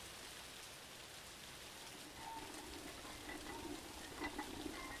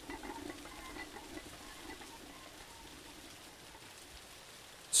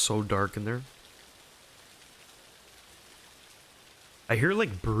 So dark in there. I hear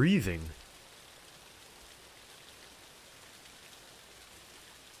like breathing.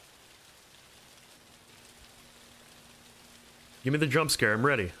 Give me the jump scare. I'm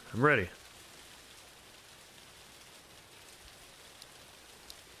ready. I'm ready.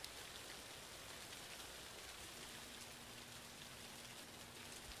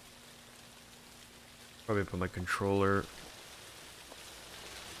 Probably put my controller.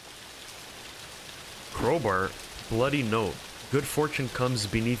 Crowbar. Bloody note. Good fortune comes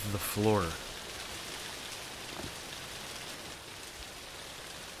beneath the floor.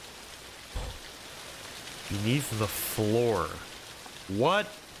 Beneath the floor. What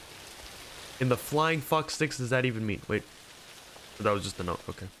in the flying fuck sticks does that even mean? Wait. That was just a note.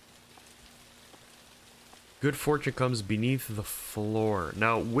 Okay. Good fortune comes beneath the floor.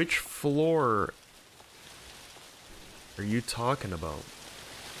 Now, which floor are you talking about?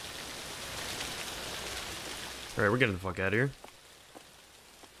 Alright, we're getting the fuck out of here.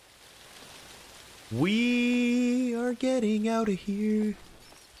 We are getting out of here.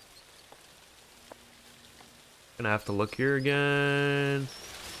 Gonna have to look here again.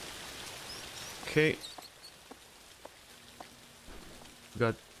 Okay. We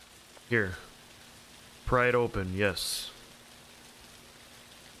got here. Pry it open, yes.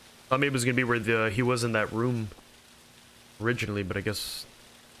 Thought maybe it was gonna be where he was in that room originally, but I guess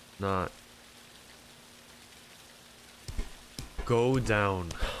not. Go down.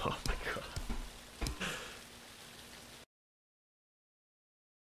 Oh my god.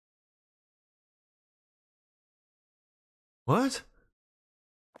 What?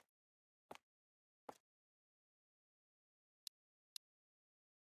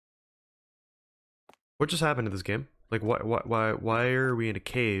 What just happened to this game? Like, why are we in a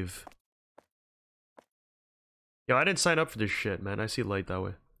cave? Yo, I didn't sign up for this shit, man. I see light that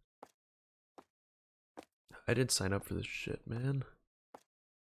way. I didn't sign up for this shit, man.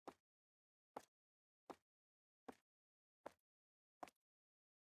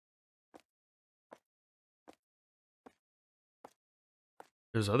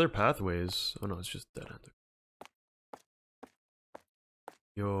 There's other pathways. Oh no, it's just dead end.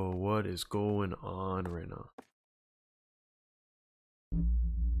 Yo, what is going on right now?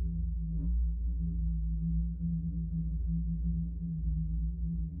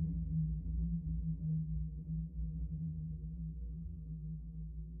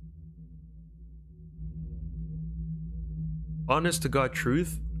 Honest to God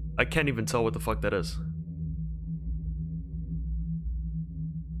truth, I can't even tell what the fuck that is.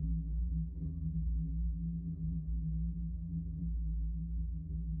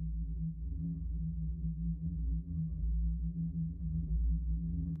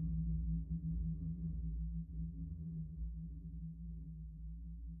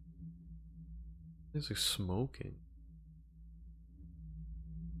 It's like smoking.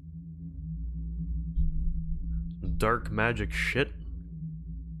 Dark magic shit.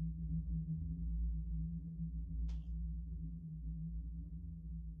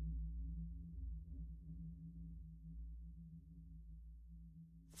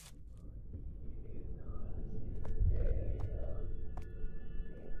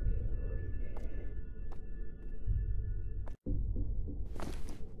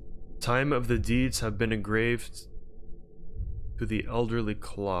 Time of the deeds have been engraved to the elderly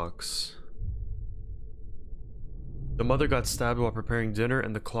clocks. The mother got stabbed while preparing dinner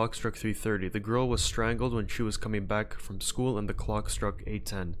and the clock struck 3:30. The girl was strangled when she was coming back from school and the clock struck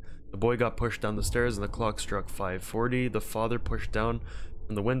 8:10. The boy got pushed down the stairs and the clock struck 5:40. The father pushed down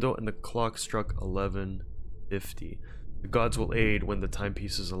from the window and the clock struck 11:50. The gods will aid when the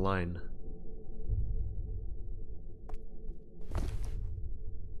timepieces align.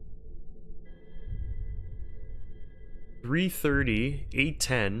 3:30,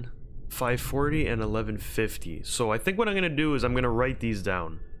 8:10, 5:40, and 11:50. So I think what I'm gonna do is I'm gonna write these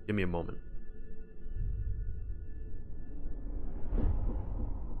down. Give me a moment.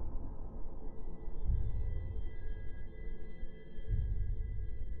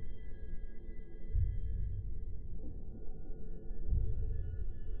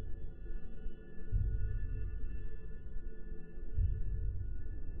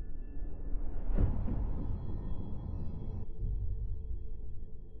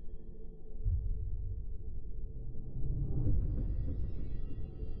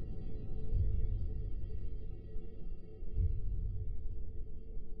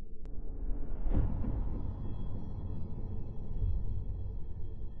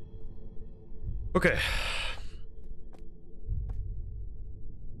 Okay.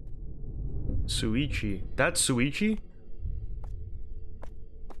 Suichi. That's Suichi?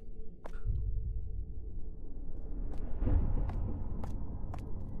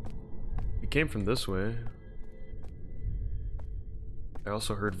 It came from this way. I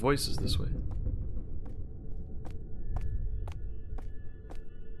also heard voices this way.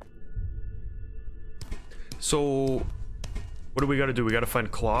 So, what do we gotta do? We gotta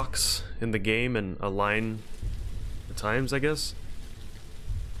find clocks in the game and align the times, I guess?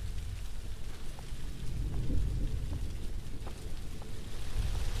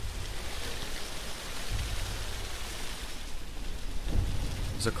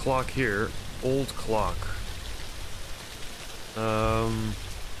 There's a clock here. Old clock.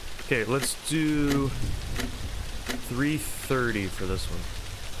 Okay, let's do 3:30 for this one.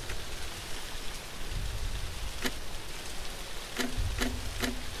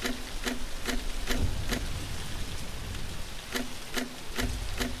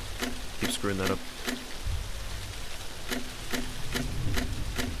 Keep screwing that up.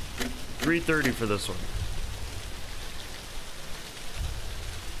 3:30 for this one.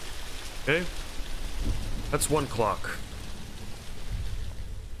 Okay. That's one clock.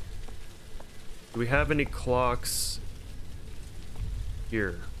 Do we have any clocks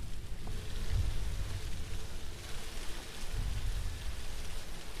here?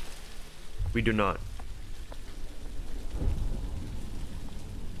 We do not.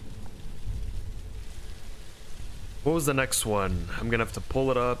 What was the next one? I'm gonna have to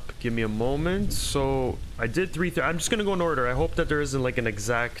pull it up. Give me a moment. So I did 3:30. I'm just gonna go in order. I hope that there isn't like an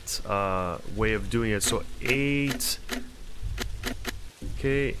exact way of doing it. So 8.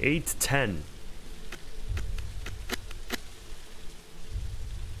 Okay, 8:10.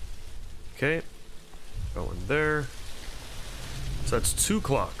 Okay, going there. So that's 2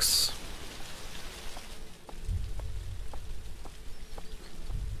 clocks.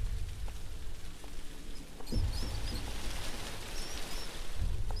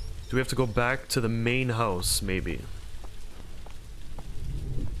 Do we have to go back to the main house, maybe?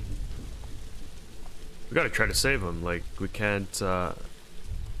 We gotta try to save him. Like, we can't let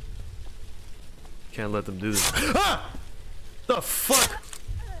them do this. Ah! The fuck?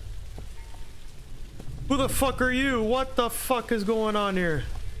 Who the fuck are you? What the fuck is going on here?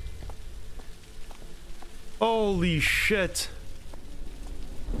 Holy shit.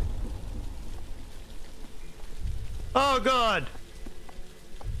 Oh god.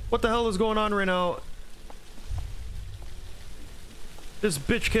 What the hell is going on right now? This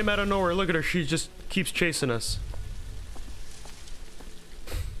bitch came out of nowhere. Look at her. She just keeps chasing us.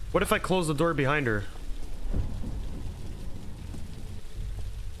 What if I close the door behind her?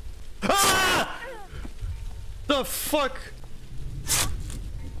 Ah! The fuck?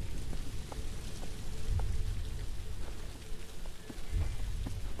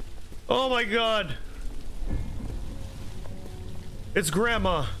 Oh my god. It's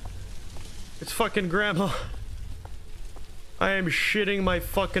grandma. It's fucking grandma. I am shitting my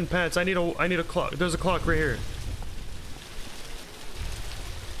fucking pants. I need a clock. There's a clock right here.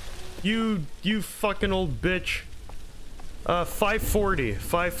 You fucking old bitch. 5:40.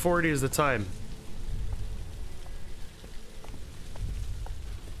 5:40 is the time.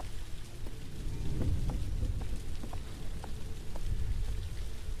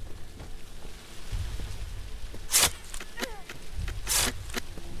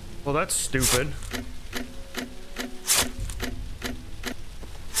 Well, that's stupid.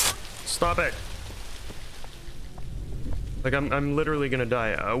 Stop it. Like, I'm literally gonna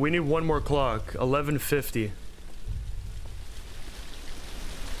die. We need one more clock. 11:50.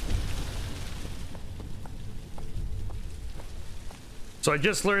 So I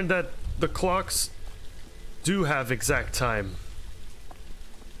just learned that the clocks do have exact time.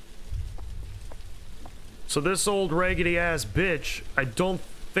 So this old raggedy ass bitch, I don't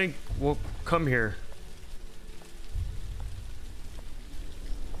think will come here.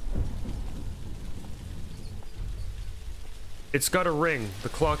 It's got to ring. The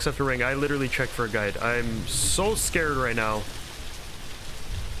clocks have to ring. I literally checked for a guide. I'm so scared right now.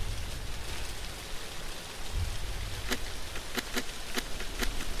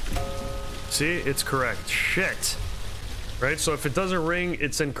 See, it's correct. Shit. Right, so if it doesn't ring,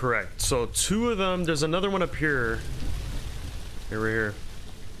 it's incorrect. So 2 of them, there's another one up here. Here, right here.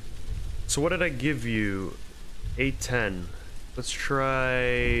 So what did I give you? 8:10. Let's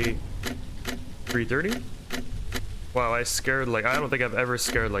try 3:30. Wow, I scared like, I don't think I've ever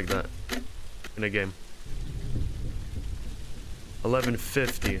scared like that in a game.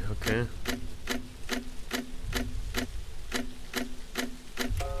 11:50, okay.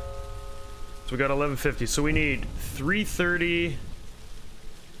 So we got 11:50. So we need 3:30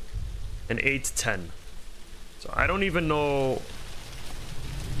 and 8:10. So I don't even know.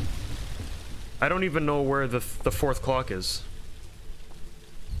 I don't even know where the fourth clock is.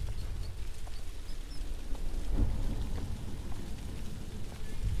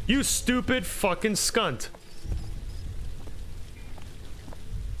 You stupid fucking scunt.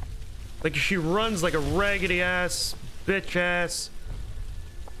 Like she runs like a raggedy ass, bitch ass.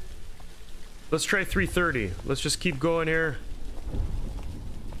 Let's try 3:30. Let's just keep going here.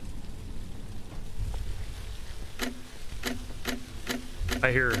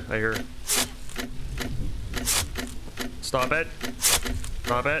 I hear her. Stop it.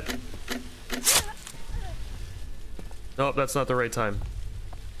 Stop it. Nope, that's not the right time.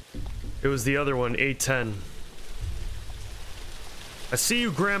 It was the other one, 8:10. I see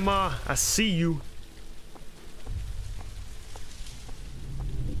you, Grandma. I see you.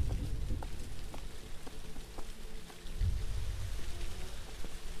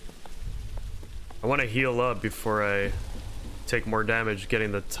 I want to heal up before I take more damage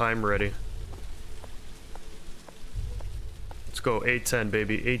getting the time ready. Let's go, 8:10,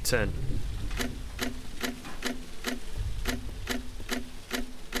 baby, 8:10.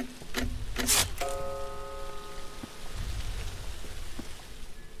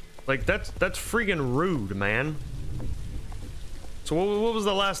 Like, that's freaking rude, man. So what was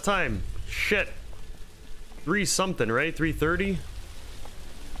the last time? Shit. 3 something, right? 3:30?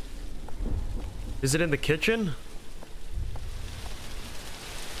 Is it in the kitchen?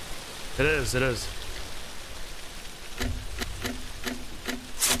 It is, it is.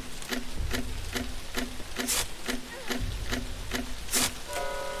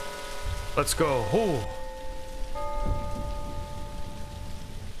 Let's go. Oh.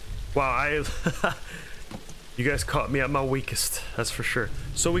 Wow, you guys caught me at my weakest, that's for sure.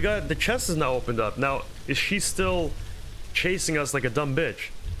 So we got, the chest is now opened up. Now, is she still chasing us like a dumb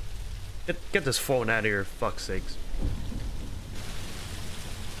bitch? Get this phone out of here, fuck's sakes.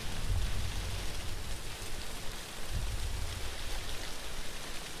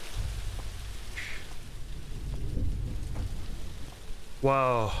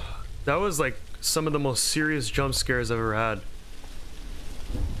 Wow, that was like some of the most serious jump scares I've ever had.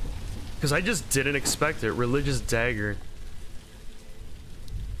 Because I just didn't expect it. Religious dagger.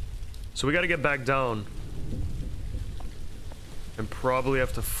 So we gotta get back down. And probably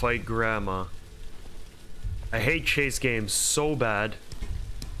have to fight Grandma. I hate chase games so bad.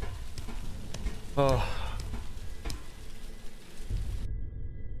 Oh.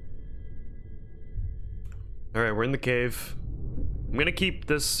 Alright, we're in the cave. I'm gonna keep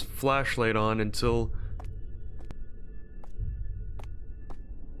this flashlight on until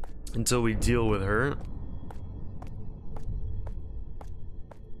we deal with her.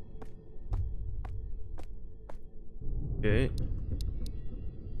 Okay.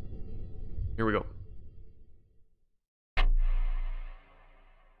 Here we go.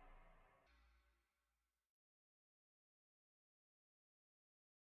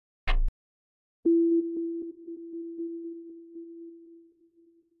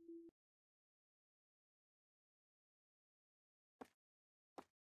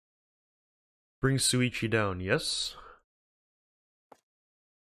 Bring Suichi down, yes?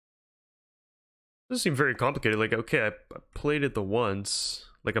 Doesn't seem very complicated. Like, okay, I played it the once,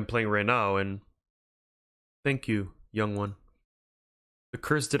 like I'm playing right now, and thank you, young one. The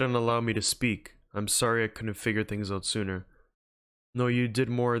curse didn't allow me to speak. I'm sorry I couldn't figure things out sooner. No, you did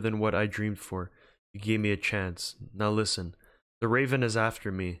more than what I dreamed for. You gave me a chance. Now listen. The raven is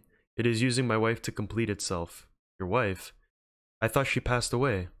after me. It is using my wife to complete itself. Your wife? I thought she passed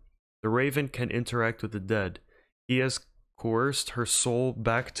away. The raven can interact with the dead. He has coerced her soul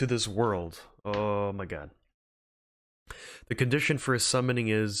back to this world. Oh my god. The condition for his summoning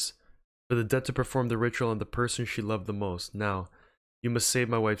is for the dead to perform the ritual on the person she loved the most. Now, you must save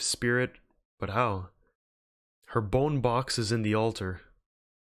my wife's spirit, but how? Her bone box is in the altar.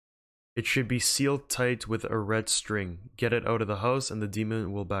 It should be sealed tight with a red string. Get it out of the house and the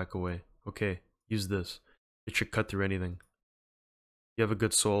demon will back away. Okay, use this. It should cut through anything. You have a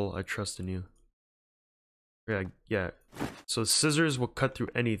good soul. I trust in you. Yeah. So scissors will cut through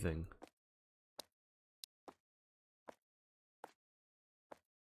anything.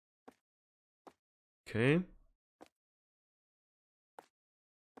 Okay.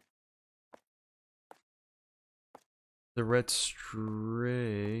 The red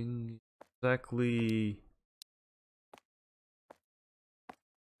string. Exactly.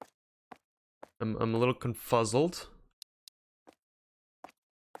 I'm a little confuzzled.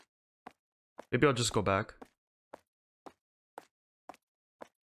 Maybe I'll just go back.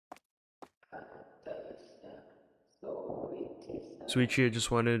 Suichi, I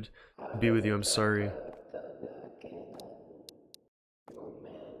just wanted to be with you. I'm sorry.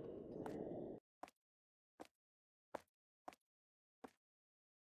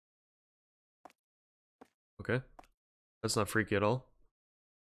 Okay. That's not freaky at all.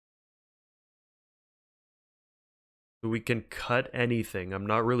 So we can cut anything. I'm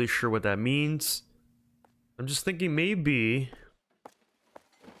not really sure what that means. I'm just thinking maybe...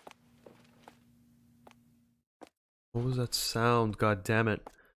 What was that sound? God damn it.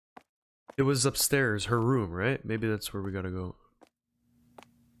 It was upstairs, her room, right? Maybe that's where we gotta go.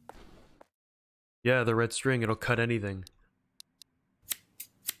 Yeah, the red string, it'll cut anything.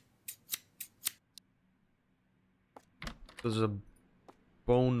 There's a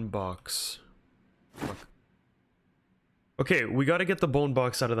bone box. Fuck. Okay, we gotta get the bone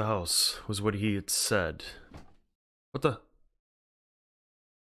box out of the house, was what he had said. What the?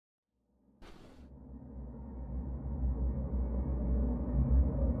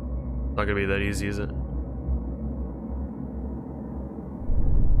 Not gonna be that easy, is it?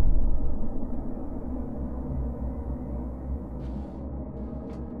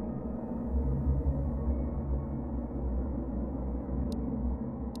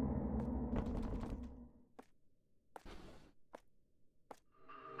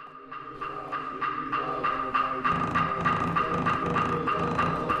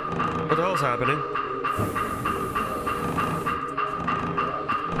 What the hell's happening?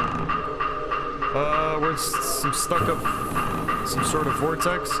 We're stuck up some sort of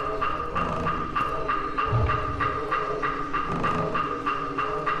vortex.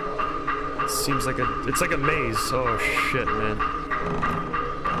 It seems like it's like a maze. Oh shit, man.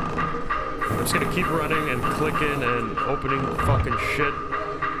 I'm just gonna keep running and clicking and opening fucking shit.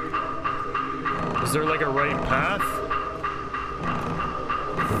 Is there like a right path?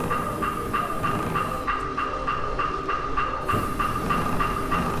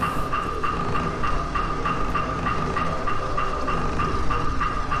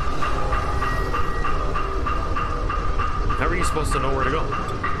 How are you supposed to know where to go?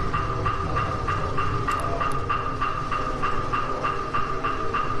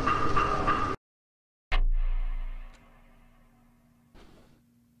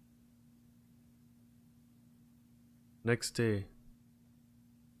 Next day.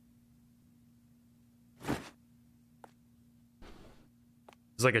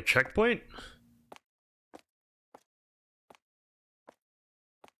 It's like a checkpoint?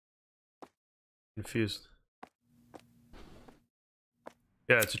 Confused.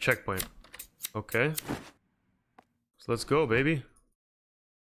 Yeah, it's a checkpoint. Okay. So let's go, baby.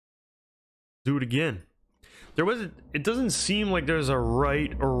 Do it again. It doesn't seem like there's a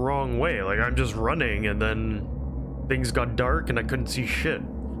right or wrong way. Like, I'm just running and then things got dark and I couldn't see shit.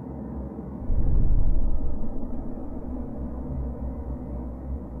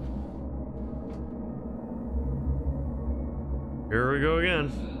 Here we go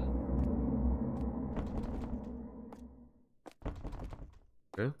again.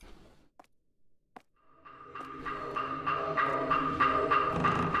 Okay.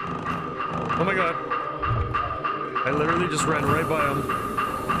 Oh my god. I literally just ran right by him.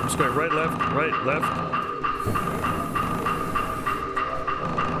 I'm just going right, left, right, left.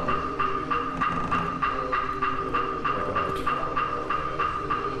 Oh my god.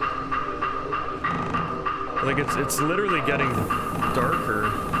 Like it's literally getting darker.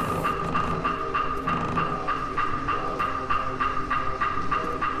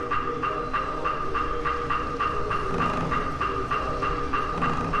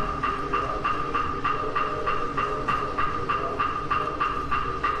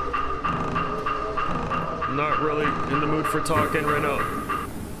 Not really in the mood for talking right now.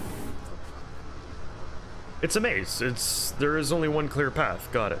 It's a maze. There is only one clear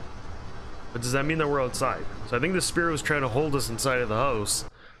path. Got it. But does that mean that we're outside? So I think the spirit was trying to hold us inside of the house.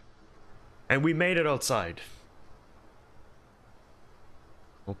 And we made it outside.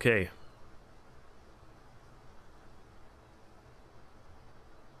 Okay.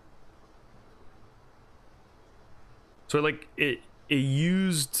 So like it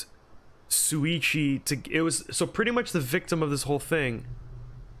used Suichi to, it was, so pretty much the victim of this whole thing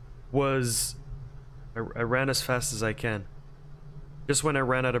was, I ran as fast as I can. Just when I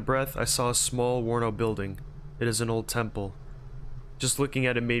ran out of breath, I saw a small worn out building. It is an old temple. Just looking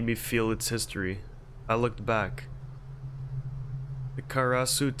at it made me feel its history. I looked back. The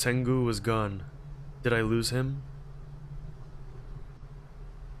Karasu Tengu was gone. Did I lose him?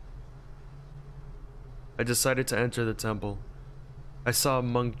 I decided to enter the temple. I saw a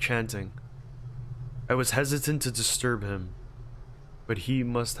monk chanting. I was hesitant to disturb him, but he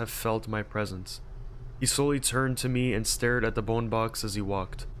must have felt my presence. He slowly turned to me and stared at the bone box as he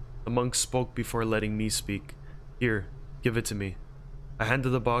walked. The monk spoke before letting me speak. Here, give it to me. I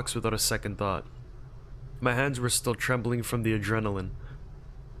handed the box without a second thought. My hands were still trembling from the adrenaline.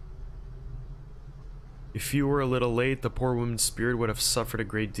 If you were a little late, the poor woman's spirit would have suffered a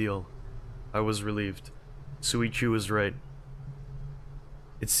great deal. I was relieved. Suichi was right.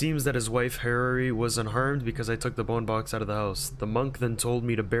 It seems that his wife Harari was unharmed because I took the bone box out of the house. The monk then told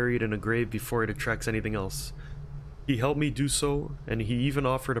me to bury it in a grave before it attracts anything else. He helped me do so, and he even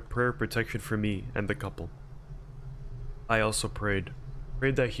offered a prayer of protection for me and the couple. I also prayed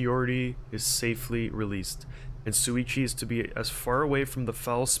that Hiyori is safely released, and Suichi is to be as far away from the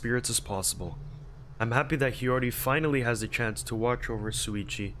foul spirits as possible. I'm happy that Hiyori finally has a chance to watch over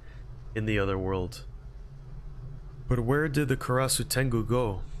Suichi in the other world. But where did the Karasu Tengu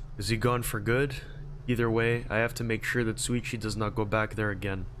go? Is he gone for good? Either way, I have to make sure that Suichi does not go back there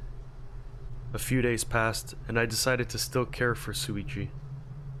again. A few days passed, and I decided to still care for Suichi.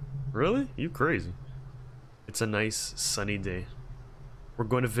 Really? You crazy. It's a nice, sunny day. We're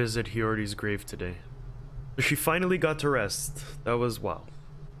going to visit Hiyori's grave today. So she finally got to rest. That was wow.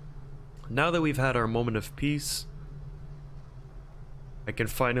 Now that we've had our moment of peace, I can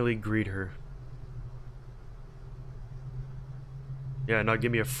finally greet her. Yeah, now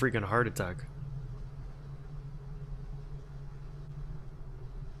give me a freaking heart attack.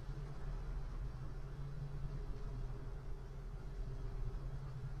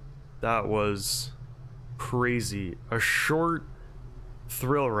 That was crazy. A short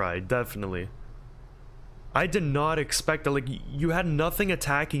thrill ride, definitely. I did not expect that. Like, you had nothing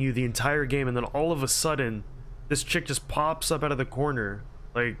attacking you the entire game, and then all of a sudden, this chick just pops up out of the corner.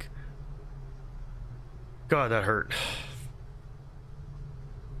 Like, God, that hurt.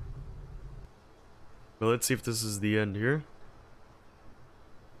 But let's see if this is the end here.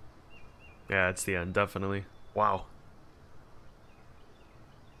 Yeah, it's the end, definitely. Wow.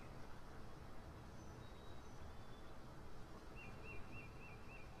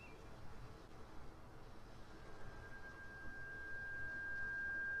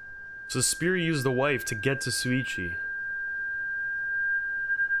 So Spear used the wife to get to Suichi.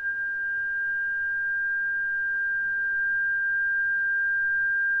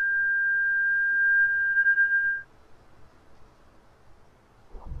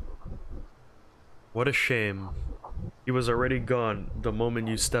 What a shame. He was already gone the moment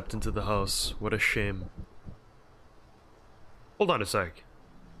you stepped into the house. What a shame. Hold on a sec.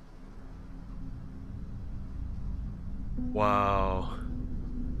 Wow.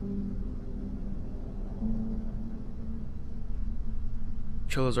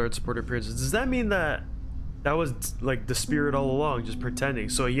 Charizard supporter appearances. Does that mean that that was like the spirit all along, just pretending?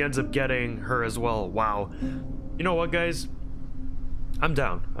 So he ends up getting her as well. Wow. You know what, guys? I'm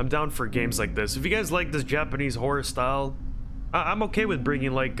down. I'm down for games like this. If you guys like this Japanese horror style, I'm okay with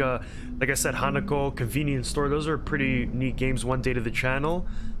bringing like I said, Hanako, Convenience Store. Those are pretty neat games one day to the channel.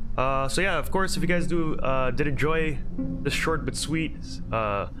 So yeah, of course, if you guys did enjoy this short but sweet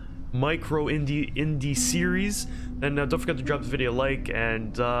micro indie series, then don't forget to drop the video a like,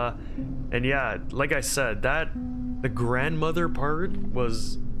 and yeah, like I said, the grandmother part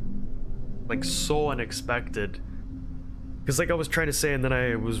was like so unexpected, because like I was trying to say, and then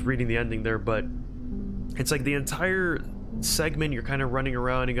I was reading the ending there, but it's like the entire segment you're kind of running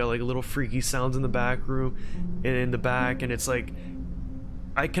around, you got like little freaky sounds in the back room and in the back, and it's like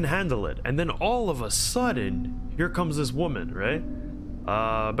I can handle it, and then all of a sudden here comes this woman, right?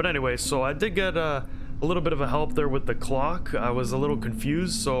 But anyway, so I did get a little bit of a help there with the clock. I was a little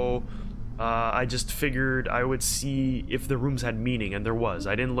confused, so I just figured I would see if the rooms had meaning, and there was.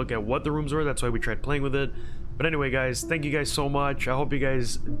 I didn't look at what the rooms were, that's why we tried playing with it. But anyway, guys, thank you guys so much. I hope you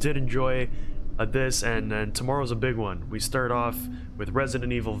guys did enjoy this, and tomorrow's a big one. We start off with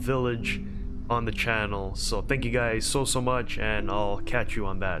Resident Evil Village on the channel, so thank you guys so much, and I'll catch you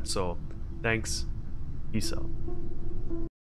on that. So thanks, peace out.